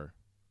tour,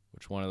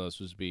 which one of those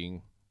was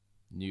being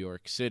New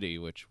York City,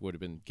 which would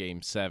have been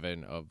Game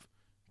 7 of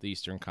the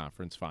Eastern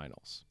Conference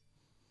Finals.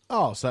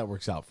 Oh, so that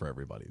works out for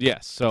everybody.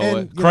 Yes.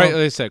 So, like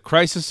I said,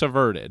 crisis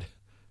averted.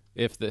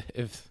 If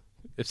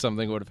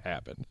something would have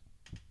happened,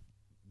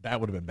 that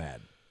would have been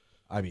bad.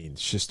 I mean,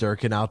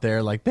 Shesterkin out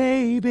there like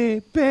baby,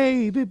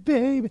 baby,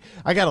 baby.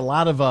 I got a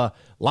lot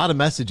of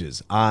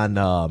messages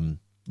on.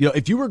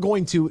 If you were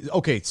going to,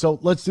 okay, so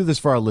let's do this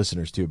for our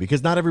listeners too,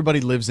 because not everybody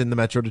lives in the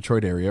Metro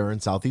Detroit area or in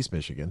Southeast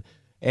Michigan.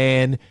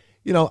 And,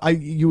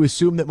 you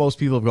assume that most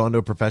people have gone to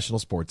a professional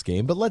sports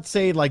game, but let's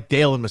say like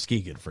Dale and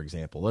Muskegon, for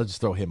example, let's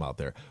just throw him out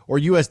there, or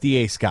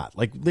USDA Scott.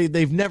 Like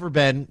they've never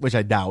been, which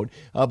I doubt,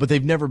 but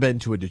they've never been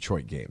to a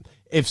Detroit game.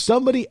 If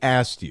somebody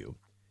asked you,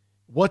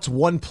 what's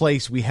one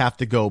place we have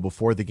to go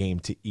before the game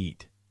to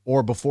eat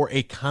or before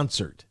a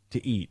concert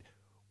to eat,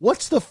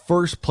 what's the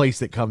first place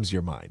that comes to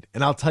your mind?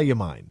 And I'll tell you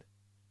mine.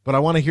 But I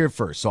want to hear it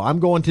first. So I'm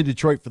going to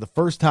Detroit for the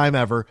first time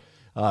ever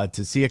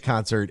to see a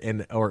concert,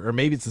 or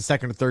maybe it's the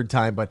second or third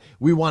time, but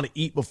we want to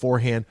eat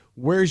beforehand.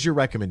 Where's your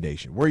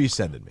recommendation? Where are you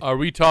sending me? Are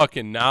we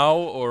talking now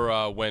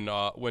or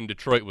when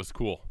Detroit was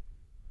cool?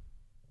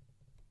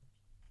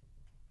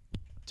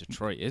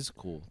 Detroit is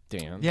cool,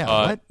 Dan. Yeah,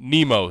 what?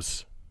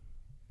 Nemo's.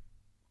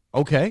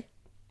 Okay.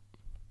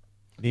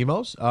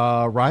 Nemo's.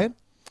 Ryan?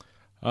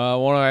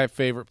 One of my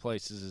favorite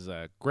places is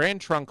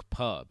Grand Trunk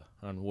Pub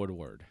on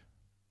Woodward.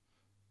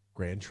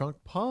 Grand Trunk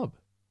Pub.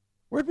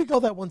 Where'd we go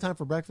that one time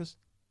for breakfast?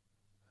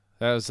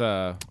 That was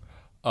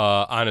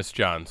Honest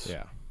John's.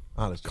 Yeah.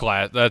 Honest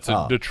John's. That's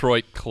a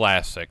Detroit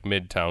classic,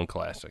 Midtown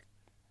classic.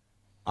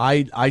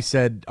 I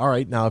said, all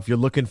right, now if you're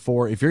going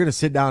to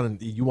sit down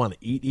and you want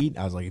to eat,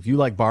 I was like, if you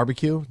like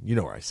barbecue, you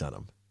know where I sent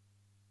them.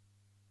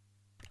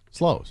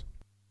 Slows.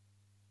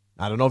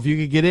 I don't know if you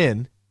could get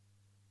in,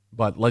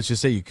 but let's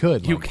just say you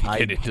could. You can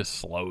get into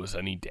Slows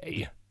any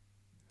day.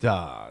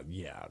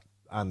 Yeah.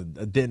 On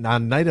a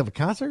night of a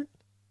concert?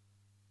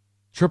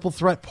 Triple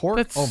threat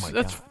pork? God.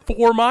 That's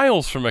 4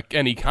 miles from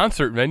any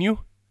concert venue.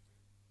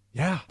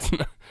 Yeah.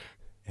 And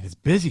it's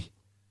busy.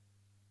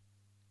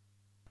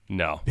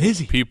 No.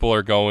 Busy. People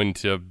are going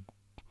to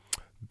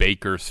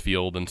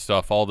Bakersfield and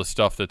stuff, all the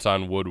stuff that's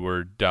on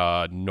Woodward,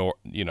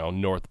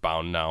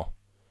 northbound now.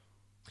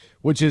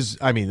 Which is,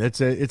 I mean, it's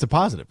a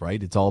positive,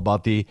 right? It's all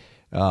about the,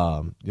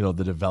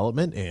 the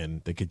development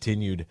and the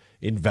continued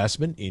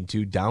investment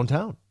into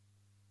downtown.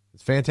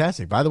 It's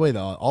fantastic. By the way,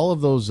 all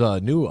of those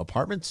new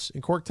apartments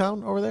in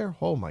Corktown over there,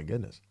 oh my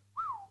goodness.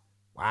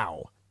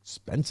 Wow.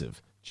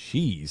 Expensive.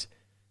 Jeez.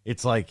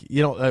 It's like,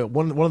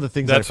 one of the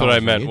things that's what I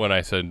meant when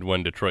I said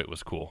when Detroit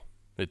was cool.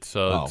 It's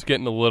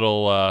getting a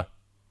little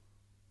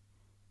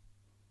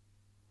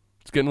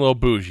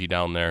bougie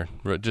down there.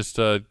 Just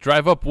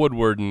drive up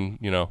Woodward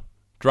and,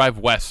 drive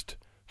west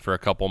for a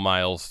couple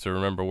miles to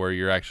remember where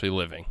you're actually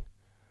living.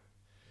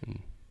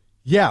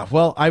 Yeah,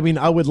 well, I mean,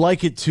 I would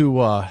like it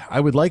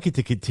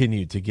to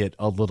continue to get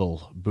a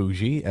little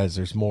bougie as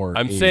there's more.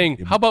 I'm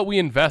saying, how about we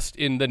invest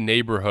in the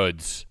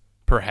neighborhoods,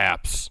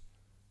 perhaps?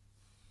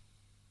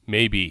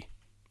 Maybe.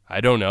 I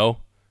don't know.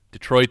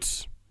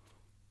 Detroit's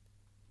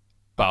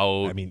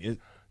about,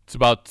 it's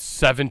about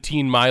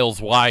 17 miles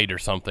wide or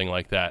something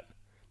like that.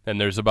 And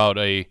there's about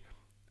a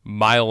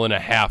mile and a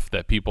half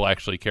that people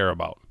actually care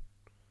about.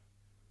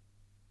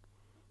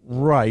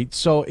 Right.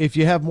 So if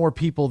you have more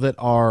people that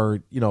are,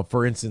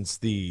 for instance,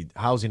 the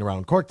housing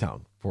around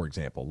Corktown, for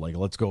example. Like,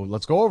 let's go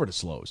over to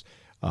Slows.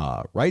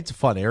 Right, it's a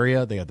fun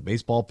area. They got the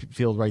baseball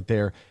field right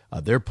there.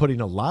 They're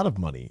putting a lot of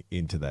money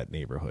into that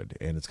neighborhood,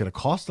 and it's going to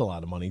cost a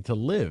lot of money to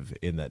live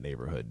in that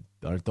neighborhood.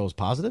 Aren't those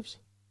positives?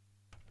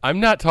 I'm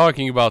not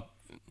talking about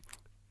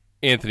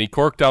Anthony.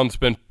 Corktown's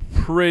been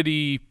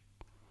pretty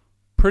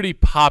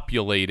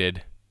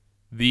populated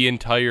the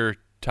entire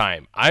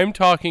time. I'm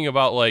talking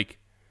about, like,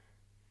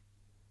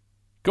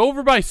 go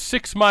over by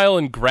 6 Mile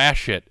and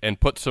Gratiot and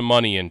put some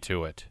money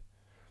into it.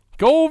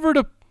 Go over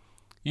to,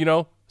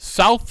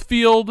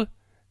 Southfield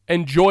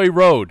and Joy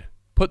Road.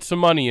 Put some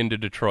money into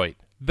Detroit.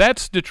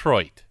 That's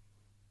Detroit.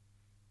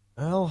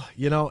 Well,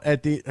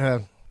 at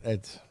the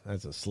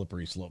that's a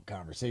slippery slope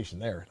conversation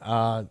there.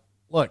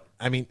 Look,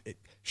 I mean,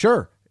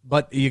 sure,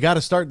 but you got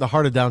to start in the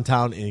heart of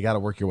downtown, and you got to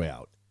work your way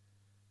out.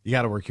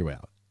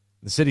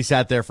 The city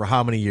sat there for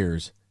how many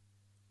years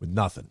with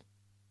nothing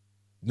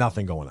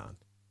going on?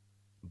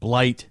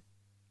 Blight,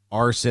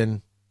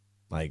 arson,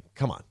 like,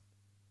 come on.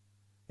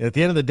 And at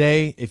the end of the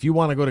day, if you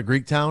want to go to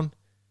Greektown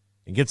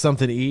and get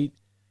something to eat,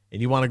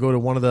 and you want to go to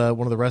one of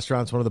the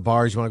restaurants, one of the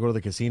bars, you want to go to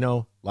the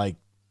casino, like,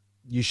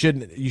 you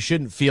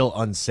shouldn't feel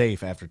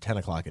unsafe after 10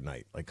 o'clock at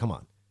night. Like, come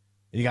on.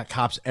 And you got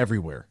cops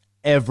everywhere.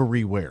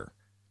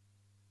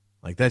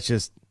 Like, that's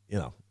just,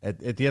 at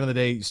the end of the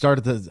day, you start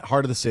at the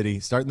heart of the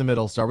city, start in the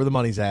middle, start where the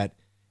money's at,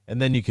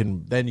 and then you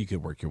can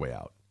work your way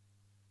out.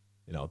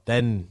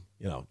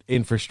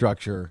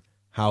 Infrastructure,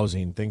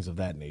 housing, things of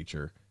that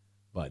nature.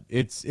 But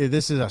this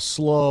is a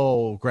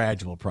slow,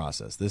 gradual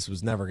process. This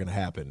was never going to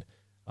happen.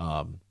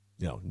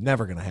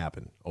 Never going to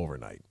happen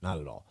overnight. Not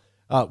at all.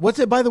 What's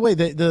it, by the way,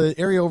 the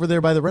area over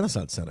there by the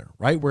Renaissance Center,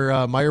 right?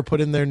 Where Meyer put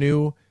in their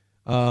new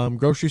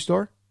grocery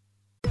store?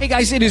 Hey,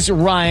 guys, it is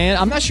Ryan.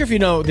 I'm not sure if you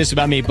know this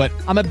about me, but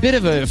I'm a bit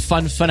of a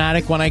fun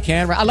fanatic when I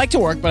can. I like to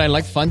work, but I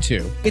like fun,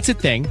 too. It's a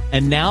thing.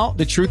 And now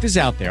the truth is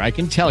out there. I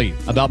can tell you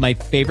about my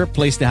favorite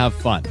place to have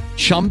fun,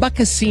 Chumba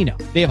Casino.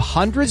 They have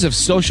hundreds of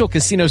social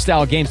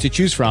casino-style games to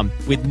choose from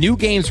with new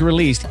games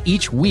released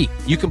each week.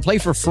 You can play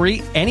for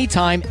free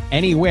anytime,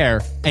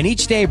 anywhere, and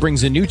each day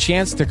brings a new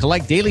chance to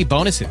collect daily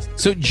bonuses.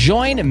 So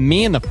join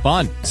me in the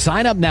fun.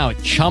 Sign up now at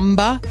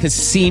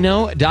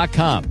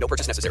ChumbaCasino.com. No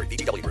purchase necessary.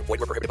 VGW Group. Void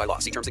where prohibited by law.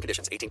 See terms and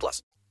conditions.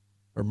 18+.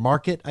 Or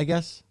Market, I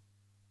guess.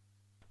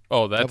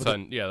 Oh, that's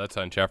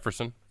on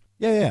Jefferson.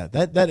 Yeah.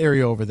 That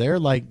area over there,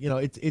 like,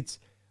 it's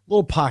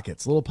little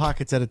pockets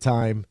at a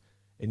time,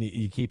 and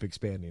you keep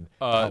expanding.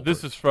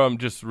 This is from,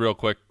 just real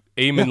quick,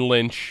 Eamon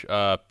Lynch,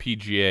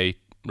 PGA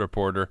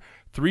reporter.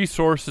 3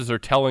 sources are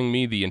telling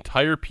me the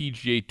entire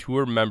PGA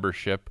Tour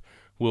membership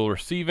will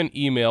receive an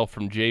email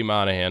from Jay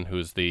Monahan,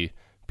 who's the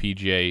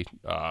PGA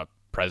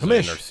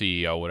president or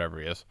CEO,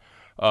 whatever he is,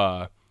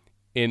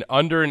 in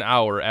under an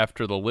hour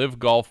after the LIV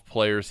Golf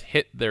players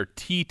hit their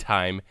tee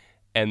time,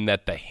 and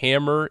that the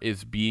hammer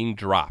is being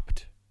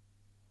dropped.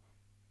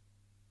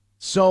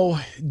 So,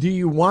 do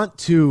you want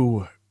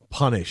to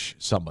punish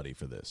somebody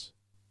for this?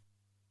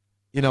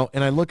 And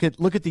I look at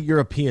the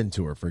European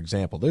Tour, for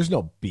example. There's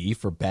no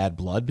beef or bad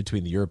blood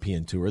between the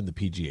European Tour and the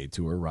PGA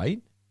Tour,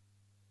 right?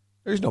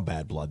 There's no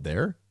bad blood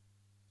there.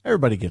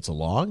 Everybody gets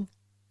along.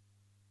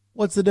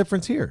 What's the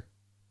difference here?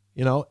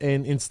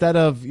 And instead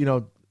of,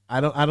 I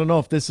don't know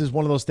if this is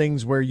one of those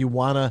things where you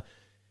wanna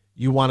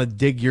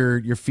dig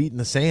your feet in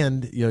the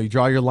sand. You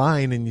draw your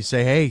line and you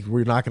say, hey,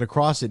 we're not going to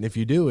cross it. And if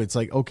you do, it's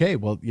like, okay,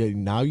 well,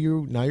 now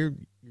you're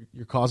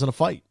causing a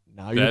fight.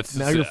 Now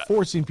you're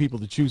forcing people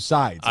to choose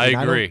sides. I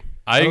agree.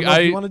 I don't know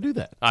if you want to do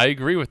that. I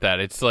agree with that.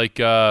 It's like,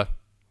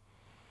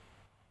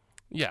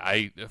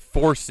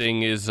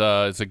 forcing is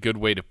a good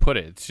way to put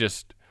it. It's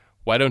just,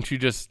 why don't you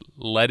just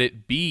let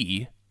it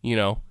be?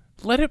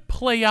 Let it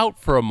play out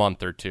for a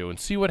month or two and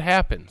see what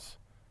happens.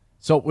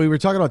 So we were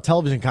talking about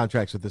television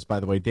contracts with this, by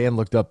the way. Dan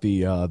looked up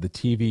the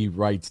TV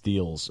rights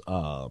deals.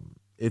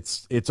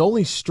 It's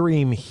only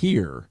stream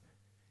here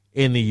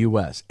in the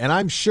U.S. And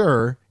I'm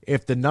sure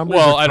if the numbers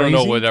are crazy, I don't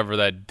know whatever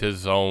that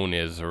DAZN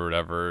is or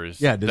whatever.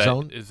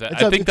 DAZN.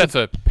 I think that's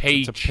a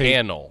pay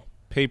channel.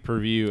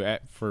 Pay-per-view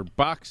for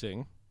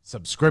boxing.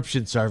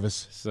 Subscription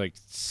service. It's like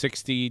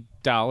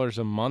 $60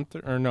 a month,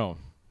 or no,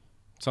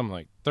 something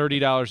like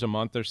 $30 a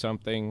month or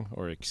something,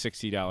 or like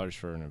 $60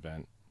 for an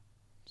event.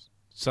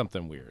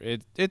 Something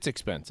weird. It's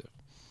expensive.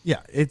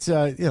 Yeah, it's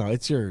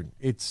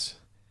it's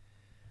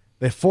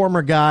the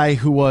former guy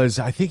who was,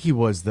 I think he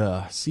was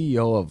the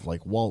CEO of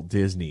like Walt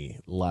Disney,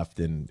 left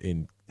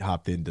and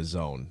hopped into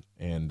DAZN,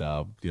 and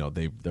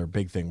their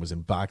big thing was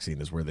in boxing,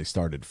 is where they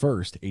started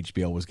first.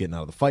 HBO was getting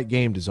out of the fight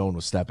game, DAZN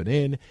was stepping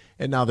in,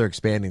 and now they're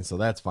expanding, so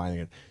that's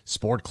fine.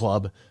 Sport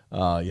Club,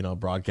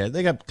 broadcast.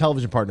 They got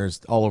television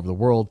partners all over the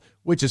world,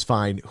 which is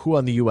fine. Who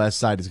on the U.S.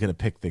 side is going to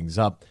pick things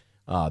up?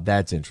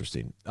 That's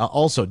interesting.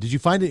 Also, did you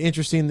find it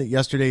interesting that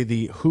yesterday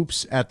the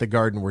hoops at the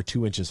Garden were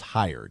 2 inches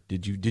higher?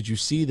 Did you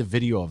see the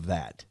video of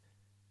that?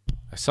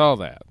 I saw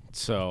that.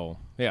 So,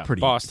 yeah,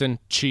 Boston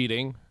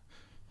cheating.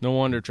 No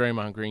wonder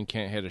Draymond Green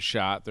can't hit a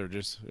shot. They're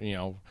just,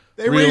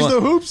 they raised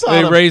the hoops on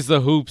him. They raised the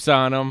hoops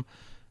on him.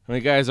 And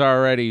the guy's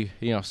already,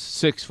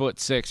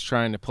 6'6",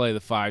 trying to play the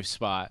 5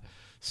 spot.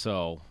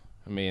 So,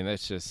 I mean,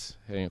 that's just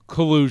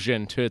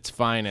collusion to its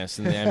finest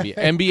in the NBA.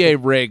 NBA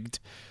rigged.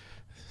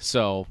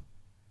 So,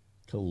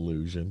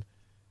 collusion.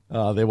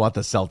 They want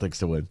the Celtics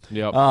to win.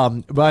 Yep.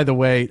 By the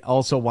way,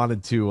 also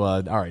wanted to.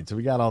 All right, so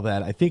we got all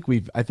that. I think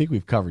we've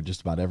covered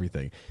just about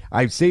everything.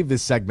 I saved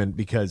this segment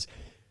because,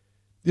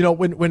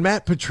 when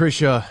Matt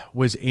Patricia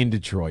was in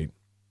Detroit,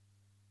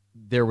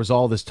 there was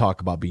all this talk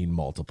about being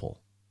multiple,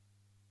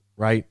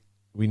 right?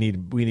 We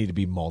need to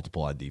be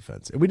multiple on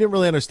defense, and we didn't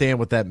really understand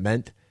what that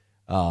meant.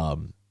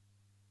 And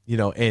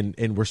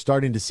we're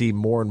starting to see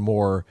more and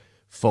more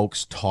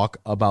folks talk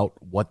about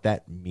what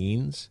that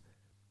means.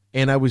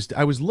 And I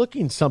was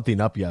looking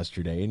something up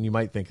yesterday, and you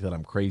might think that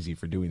I'm crazy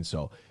for doing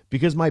so,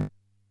 because my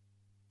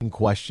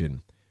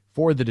question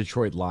for the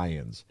Detroit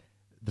Lions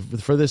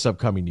for this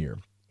upcoming year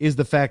is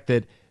the fact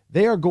that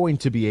they are going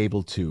to be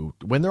able to,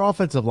 when their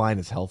offensive line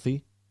is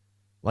healthy,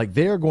 like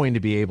they are going to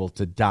be able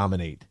to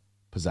dominate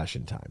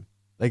possession time.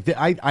 Like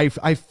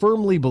I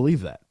firmly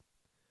believe that.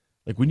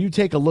 Like when you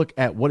take a look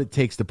at what it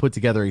takes to put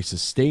together a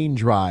sustained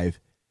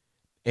drive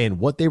and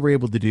what they were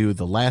able to do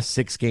the last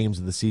 6 games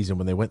of the season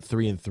when they went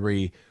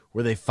 3-3,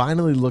 where they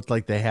finally looked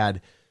like they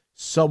had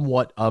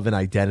somewhat of an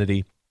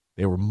identity.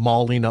 They were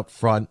mauling up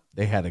front.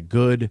 They had a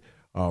good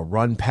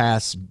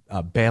run-pass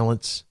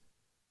balance.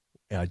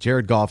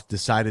 Jared Goff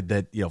decided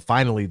that,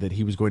 finally that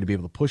he was going to be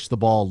able to push the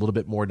ball a little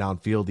bit more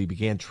downfield. He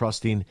began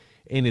trusting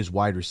in his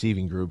wide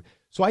receiving group.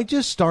 So I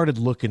just started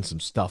looking some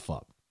stuff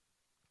up.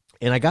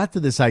 And I got to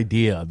this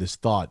idea, this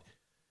thought,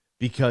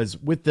 because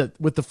with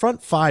the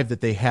front 5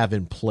 that they have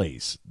in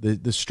place,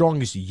 the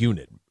strongest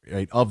unit,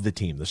 right, of the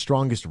team, the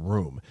strongest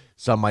room.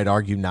 Some might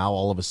argue now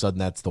all of a sudden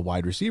that's the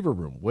wide receiver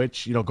room,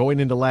 which, going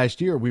into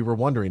last year, we were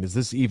wondering, is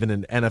this even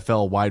an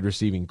NFL wide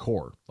receiving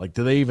core? Like,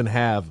 do they even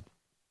have,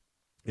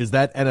 is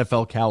that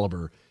NFL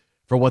caliber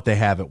for what they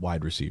have at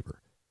wide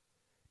receiver?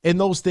 And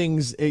those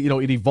things, it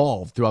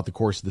evolved throughout the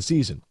course of the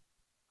season.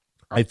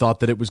 I thought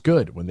that it was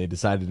good when they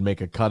decided to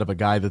make a cut of a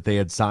guy that they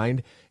had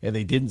signed and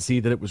they didn't see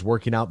that it was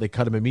working out. They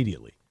cut him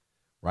immediately,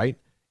 right?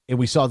 And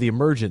we saw the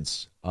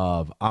emergence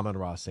of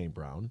Amon-Ra St.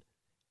 Brown.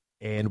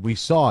 And we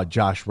saw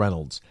Josh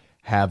Reynolds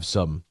have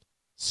some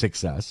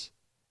success.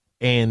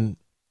 And,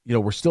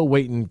 we're still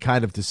waiting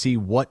kind of to see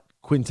what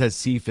Quintez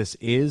Cephus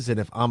is and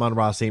if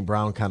Amon-Ra St.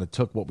 Brown kind of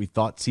took what we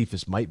thought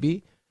Cephus might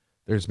be.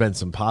 There's been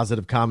some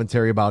positive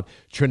commentary about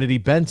Trinity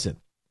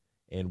Benson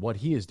and what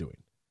he is doing.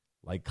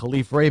 Like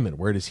Khalif Raymond,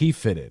 where does he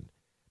fit in?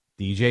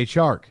 DJ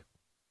Chark.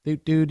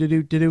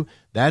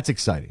 That's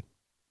exciting,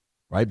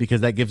 right?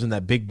 Because that gives him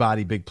that big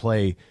body, big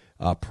play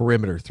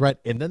perimeter threat.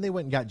 And then they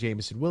went and got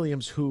Jameson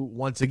Williams, who,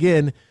 once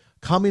again,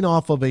 coming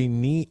off of a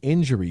knee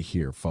injury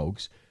here,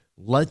 folks.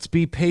 Let's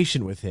be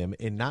patient with him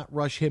and not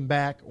rush him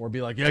back or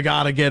be like, you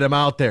got to get him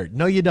out there.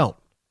 No, you don't.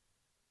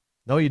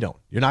 No, you don't.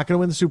 You're not going to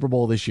win the Super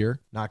Bowl this year,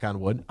 knock on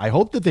wood. I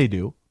hope that they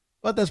do,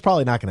 but that's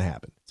probably not going to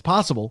happen. It's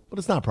possible, but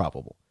it's not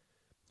probable.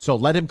 So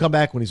let him come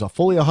back when he's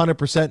fully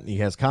 100% and he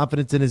has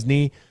confidence in his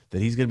knee that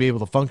he's going to be able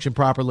to function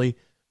properly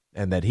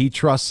and that he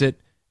trusts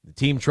it, the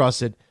team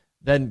trusts it,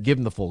 then give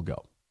him the full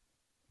go.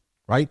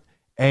 Right?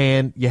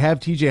 And you have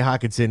TJ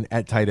Hockenson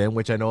at tight end,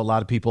 which I know a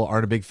lot of people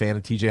aren't a big fan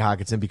of TJ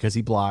Hockenson because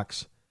he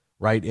blocks,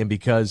 right? And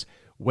because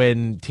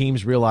when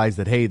teams realize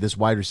that, hey, this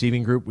wide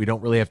receiving group, we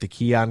don't really have to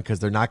key on because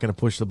they're not going to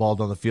push the ball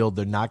down the field.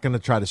 They're not going to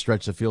try to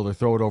stretch the field or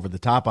throw it over the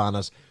top on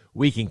us.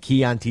 We can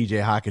key on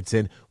TJ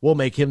Hockenson. We'll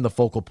make him the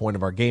focal point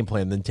of our game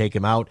plan, then take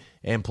him out.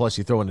 And plus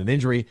you throw in an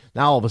injury.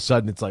 Now all of a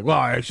sudden it's like, well,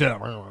 I should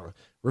have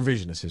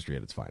revisionist history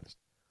at its finest.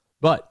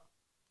 But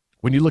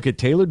when you look at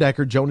Taylor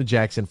Decker, Jonah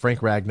Jackson, Frank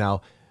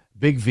Ragnow,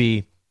 Big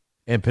V,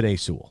 and Penei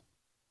Sewell,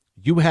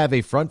 you have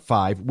a front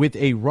 5 with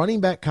a running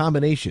back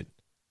combination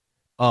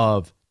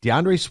of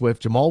DeAndre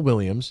Swift, Jamal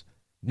Williams,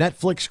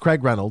 Netflix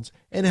Craig Reynolds,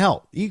 and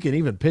hell, you can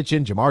even pitch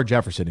in Jamar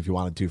Jefferson if you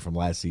wanted to from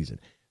last season.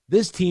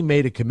 This team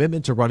made a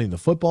commitment to running the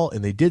football,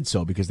 and they did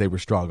so because they were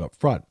strong up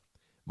front.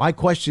 My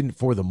question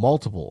for the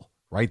multiple,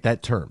 right,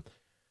 that term,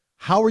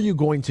 how are you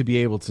going to be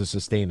able to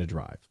sustain a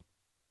drive?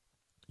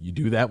 You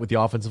do that with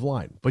the offensive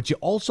line, but you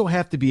also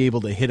have to be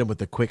able to hit them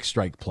with a quick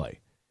strike play.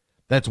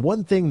 That's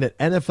one thing that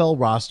NFL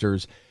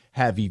rosters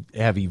have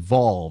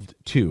evolved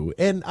to,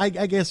 and I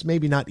guess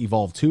maybe not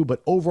evolved to,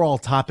 but overall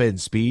top-end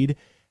speed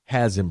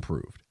has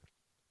improved,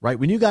 right?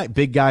 When you got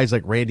big guys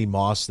like Randy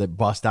Moss that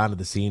bust onto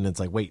the scene, it's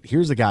like, wait,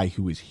 here's a guy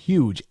who is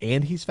huge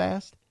and he's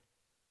fast,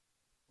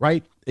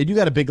 right? And you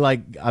got a big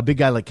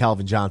guy like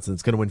Calvin Johnson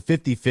that's going to win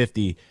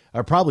 50-50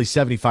 or probably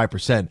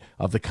 75%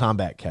 of the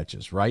combat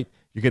catches, right?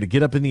 You're going to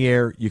get up in the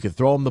air. You can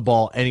throw him the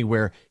ball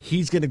anywhere.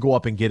 He's going to go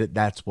up and get it.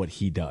 That's what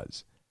he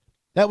does.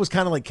 That was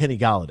kind of like Kenny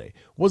Golladay.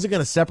 Wasn't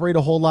going to separate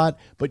a whole lot,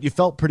 but you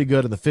felt pretty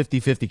good in the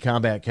 50-50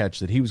 combat catch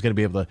that he was going to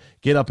be able to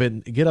get up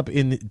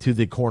into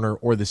the corner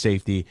or the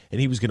safety, and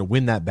he was going to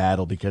win that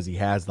battle because he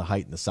has the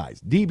height and the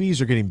size.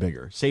 DBs are getting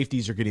bigger.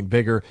 Safeties are getting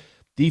bigger.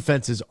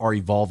 Defenses are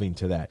evolving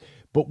to that.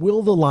 But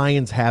will the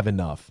Lions have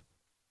enough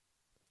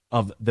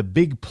of the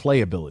big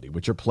playability,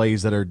 which are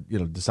plays that are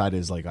decided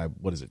as like,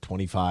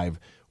 25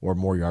 or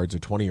more yards or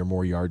 20 or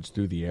more yards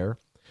through the air?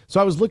 So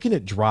I was looking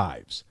at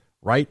drives,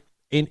 right?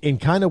 in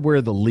kind of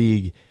where the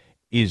league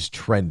is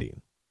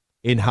trending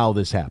in how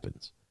this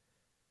happens.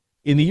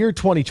 In the year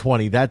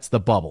 2020, that's the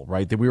bubble,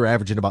 right? That we were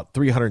averaging about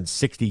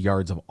 360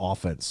 yards of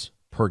offense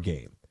per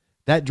game.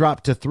 That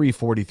dropped to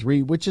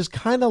 343, which is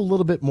kind of a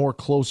little bit more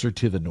closer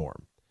to the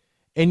norm.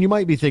 And you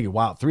might be thinking,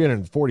 wow,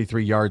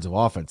 343 yards of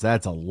offense,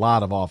 that's a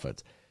lot of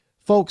offense.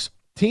 Folks,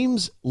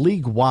 teams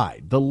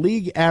league-wide, the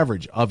league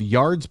average of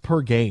yards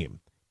per game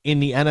in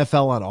the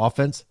NFL on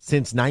offense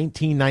since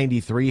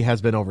 1993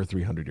 has been over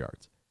 300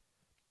 yards.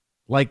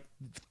 Like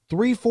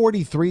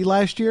 343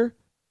 last year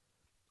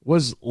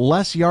was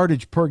less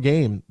yardage per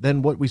game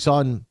than what we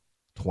saw in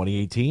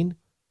 2018,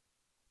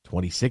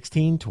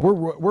 2016.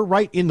 We're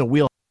right in the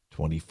wheel.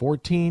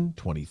 2014,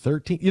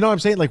 2013. You know what I'm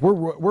saying? Like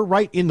we're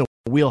right in the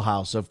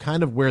wheelhouse of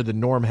kind of where the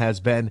norm has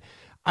been.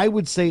 I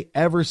would say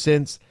ever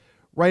since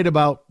right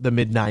about the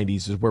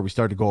mid-90s is where we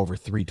started to go over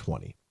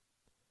 320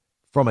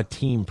 from a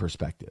team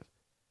perspective.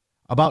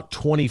 About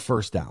 20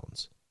 first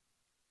downs,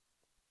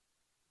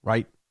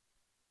 right?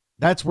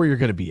 That's where you're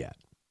going to be at.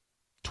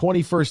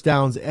 20 first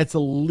downs, it's a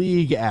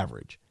league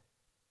average.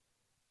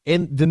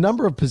 And the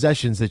number of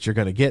possessions that you're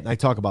going to get, and I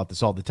talk about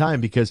this all the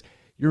time because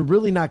you're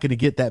really not going to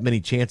get that many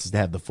chances to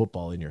have the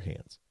football in your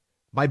hands.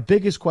 My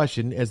biggest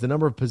question is the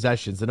number of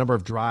possessions, the number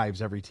of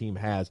drives every team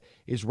has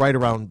is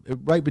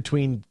right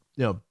between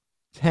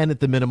 10 at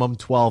the minimum,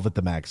 12 at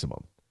the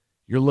maximum.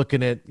 You're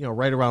looking at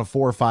right around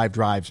 4 or 5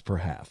 drives per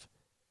half.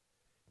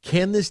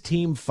 Can this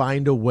team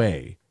find a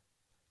way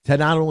to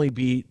not only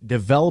be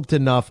developed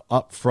enough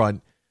up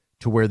front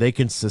to where they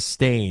can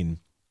sustain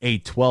a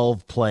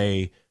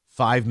 12-play,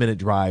 5-minute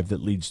drive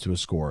that leads to a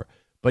score,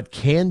 but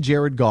can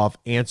Jared Goff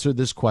answer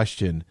this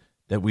question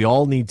that we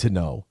all need to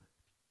know?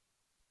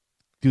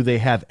 Do they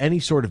have any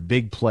sort of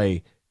big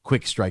play,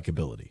 quick strike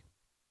ability?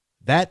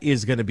 That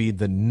is going to be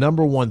the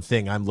number one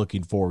thing I'm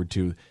looking forward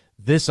to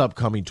this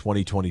upcoming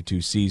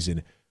 2022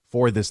 season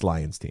for this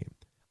Lions team.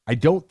 I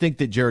don't think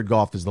that Jared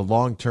Goff is the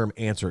long-term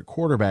answer at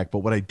quarterback, but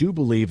what I do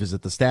believe is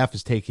that the staff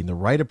is taking the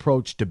right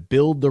approach to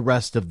build the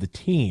rest of the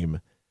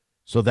team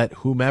so that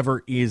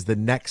whomever is the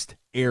next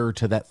heir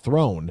to that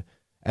throne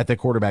at the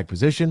quarterback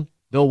position,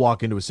 they'll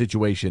walk into a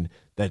situation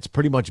that's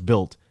pretty much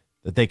built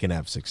that they can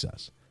have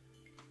success.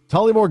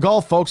 Tullymore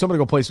Golf, folks. I'm going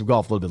to go play some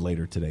golf a little bit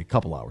later today, a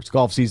couple hours.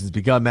 Golf season's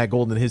begun. Matt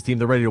Golden and his team,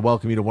 they're ready to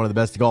welcome you to one of the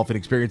best golfing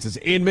experiences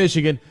in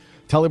Michigan.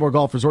 Tullymore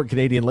Golf Resort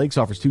Canadian Lakes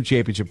offers 2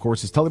 championship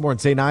courses. Tullymore and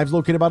St. Ives,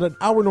 located about an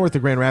hour north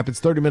of Grand Rapids,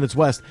 30 minutes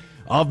west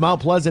of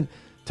Mount Pleasant.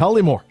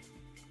 Tullymore.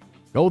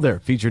 Go there.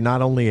 Feature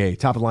not only a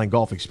top-of-the-line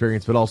golf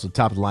experience, but also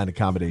top-of-the-line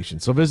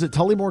accommodations. So visit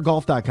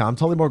TullymoreGolf.com,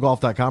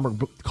 TullymoreGolf.com, or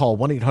call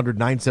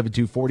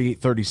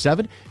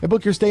 1-800-972-4837 and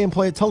book your stay and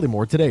play at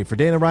Tullymore today. For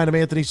Dan and Ryan, I'm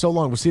Anthony. So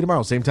long. We'll see you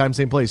tomorrow. Same time,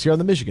 same place here on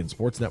the Michigan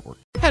Sports Network.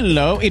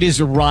 Hello, it is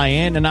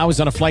Ryan, and I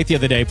was on a flight the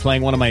other day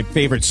playing one of my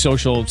favorite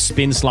social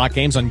spin slot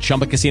games on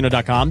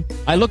ChumbaCasino.com.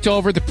 I looked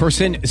over at the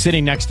person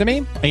sitting next to me,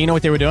 and you know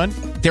what they were doing?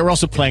 They were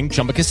also playing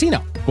Chumba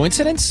Casino.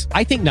 Coincidence?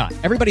 I think not.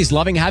 Everybody's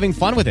loving having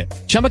fun with it.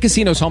 Chumba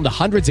Casino is home to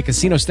hundreds of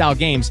casino-style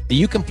games that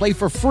you can play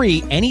for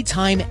free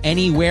anytime,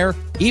 anywhere,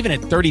 even at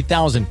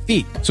 30,000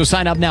 feet. So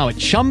sign up now at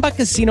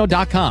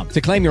ChumbaCasino.com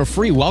to claim your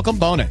free welcome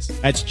bonus.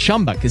 That's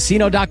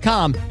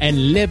ChumbaCasino.com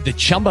and live the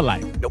Chumba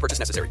life. No purchase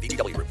necessary.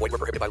 VGW. Void where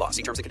prohibited by law.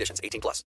 See terms and conditions. 18+.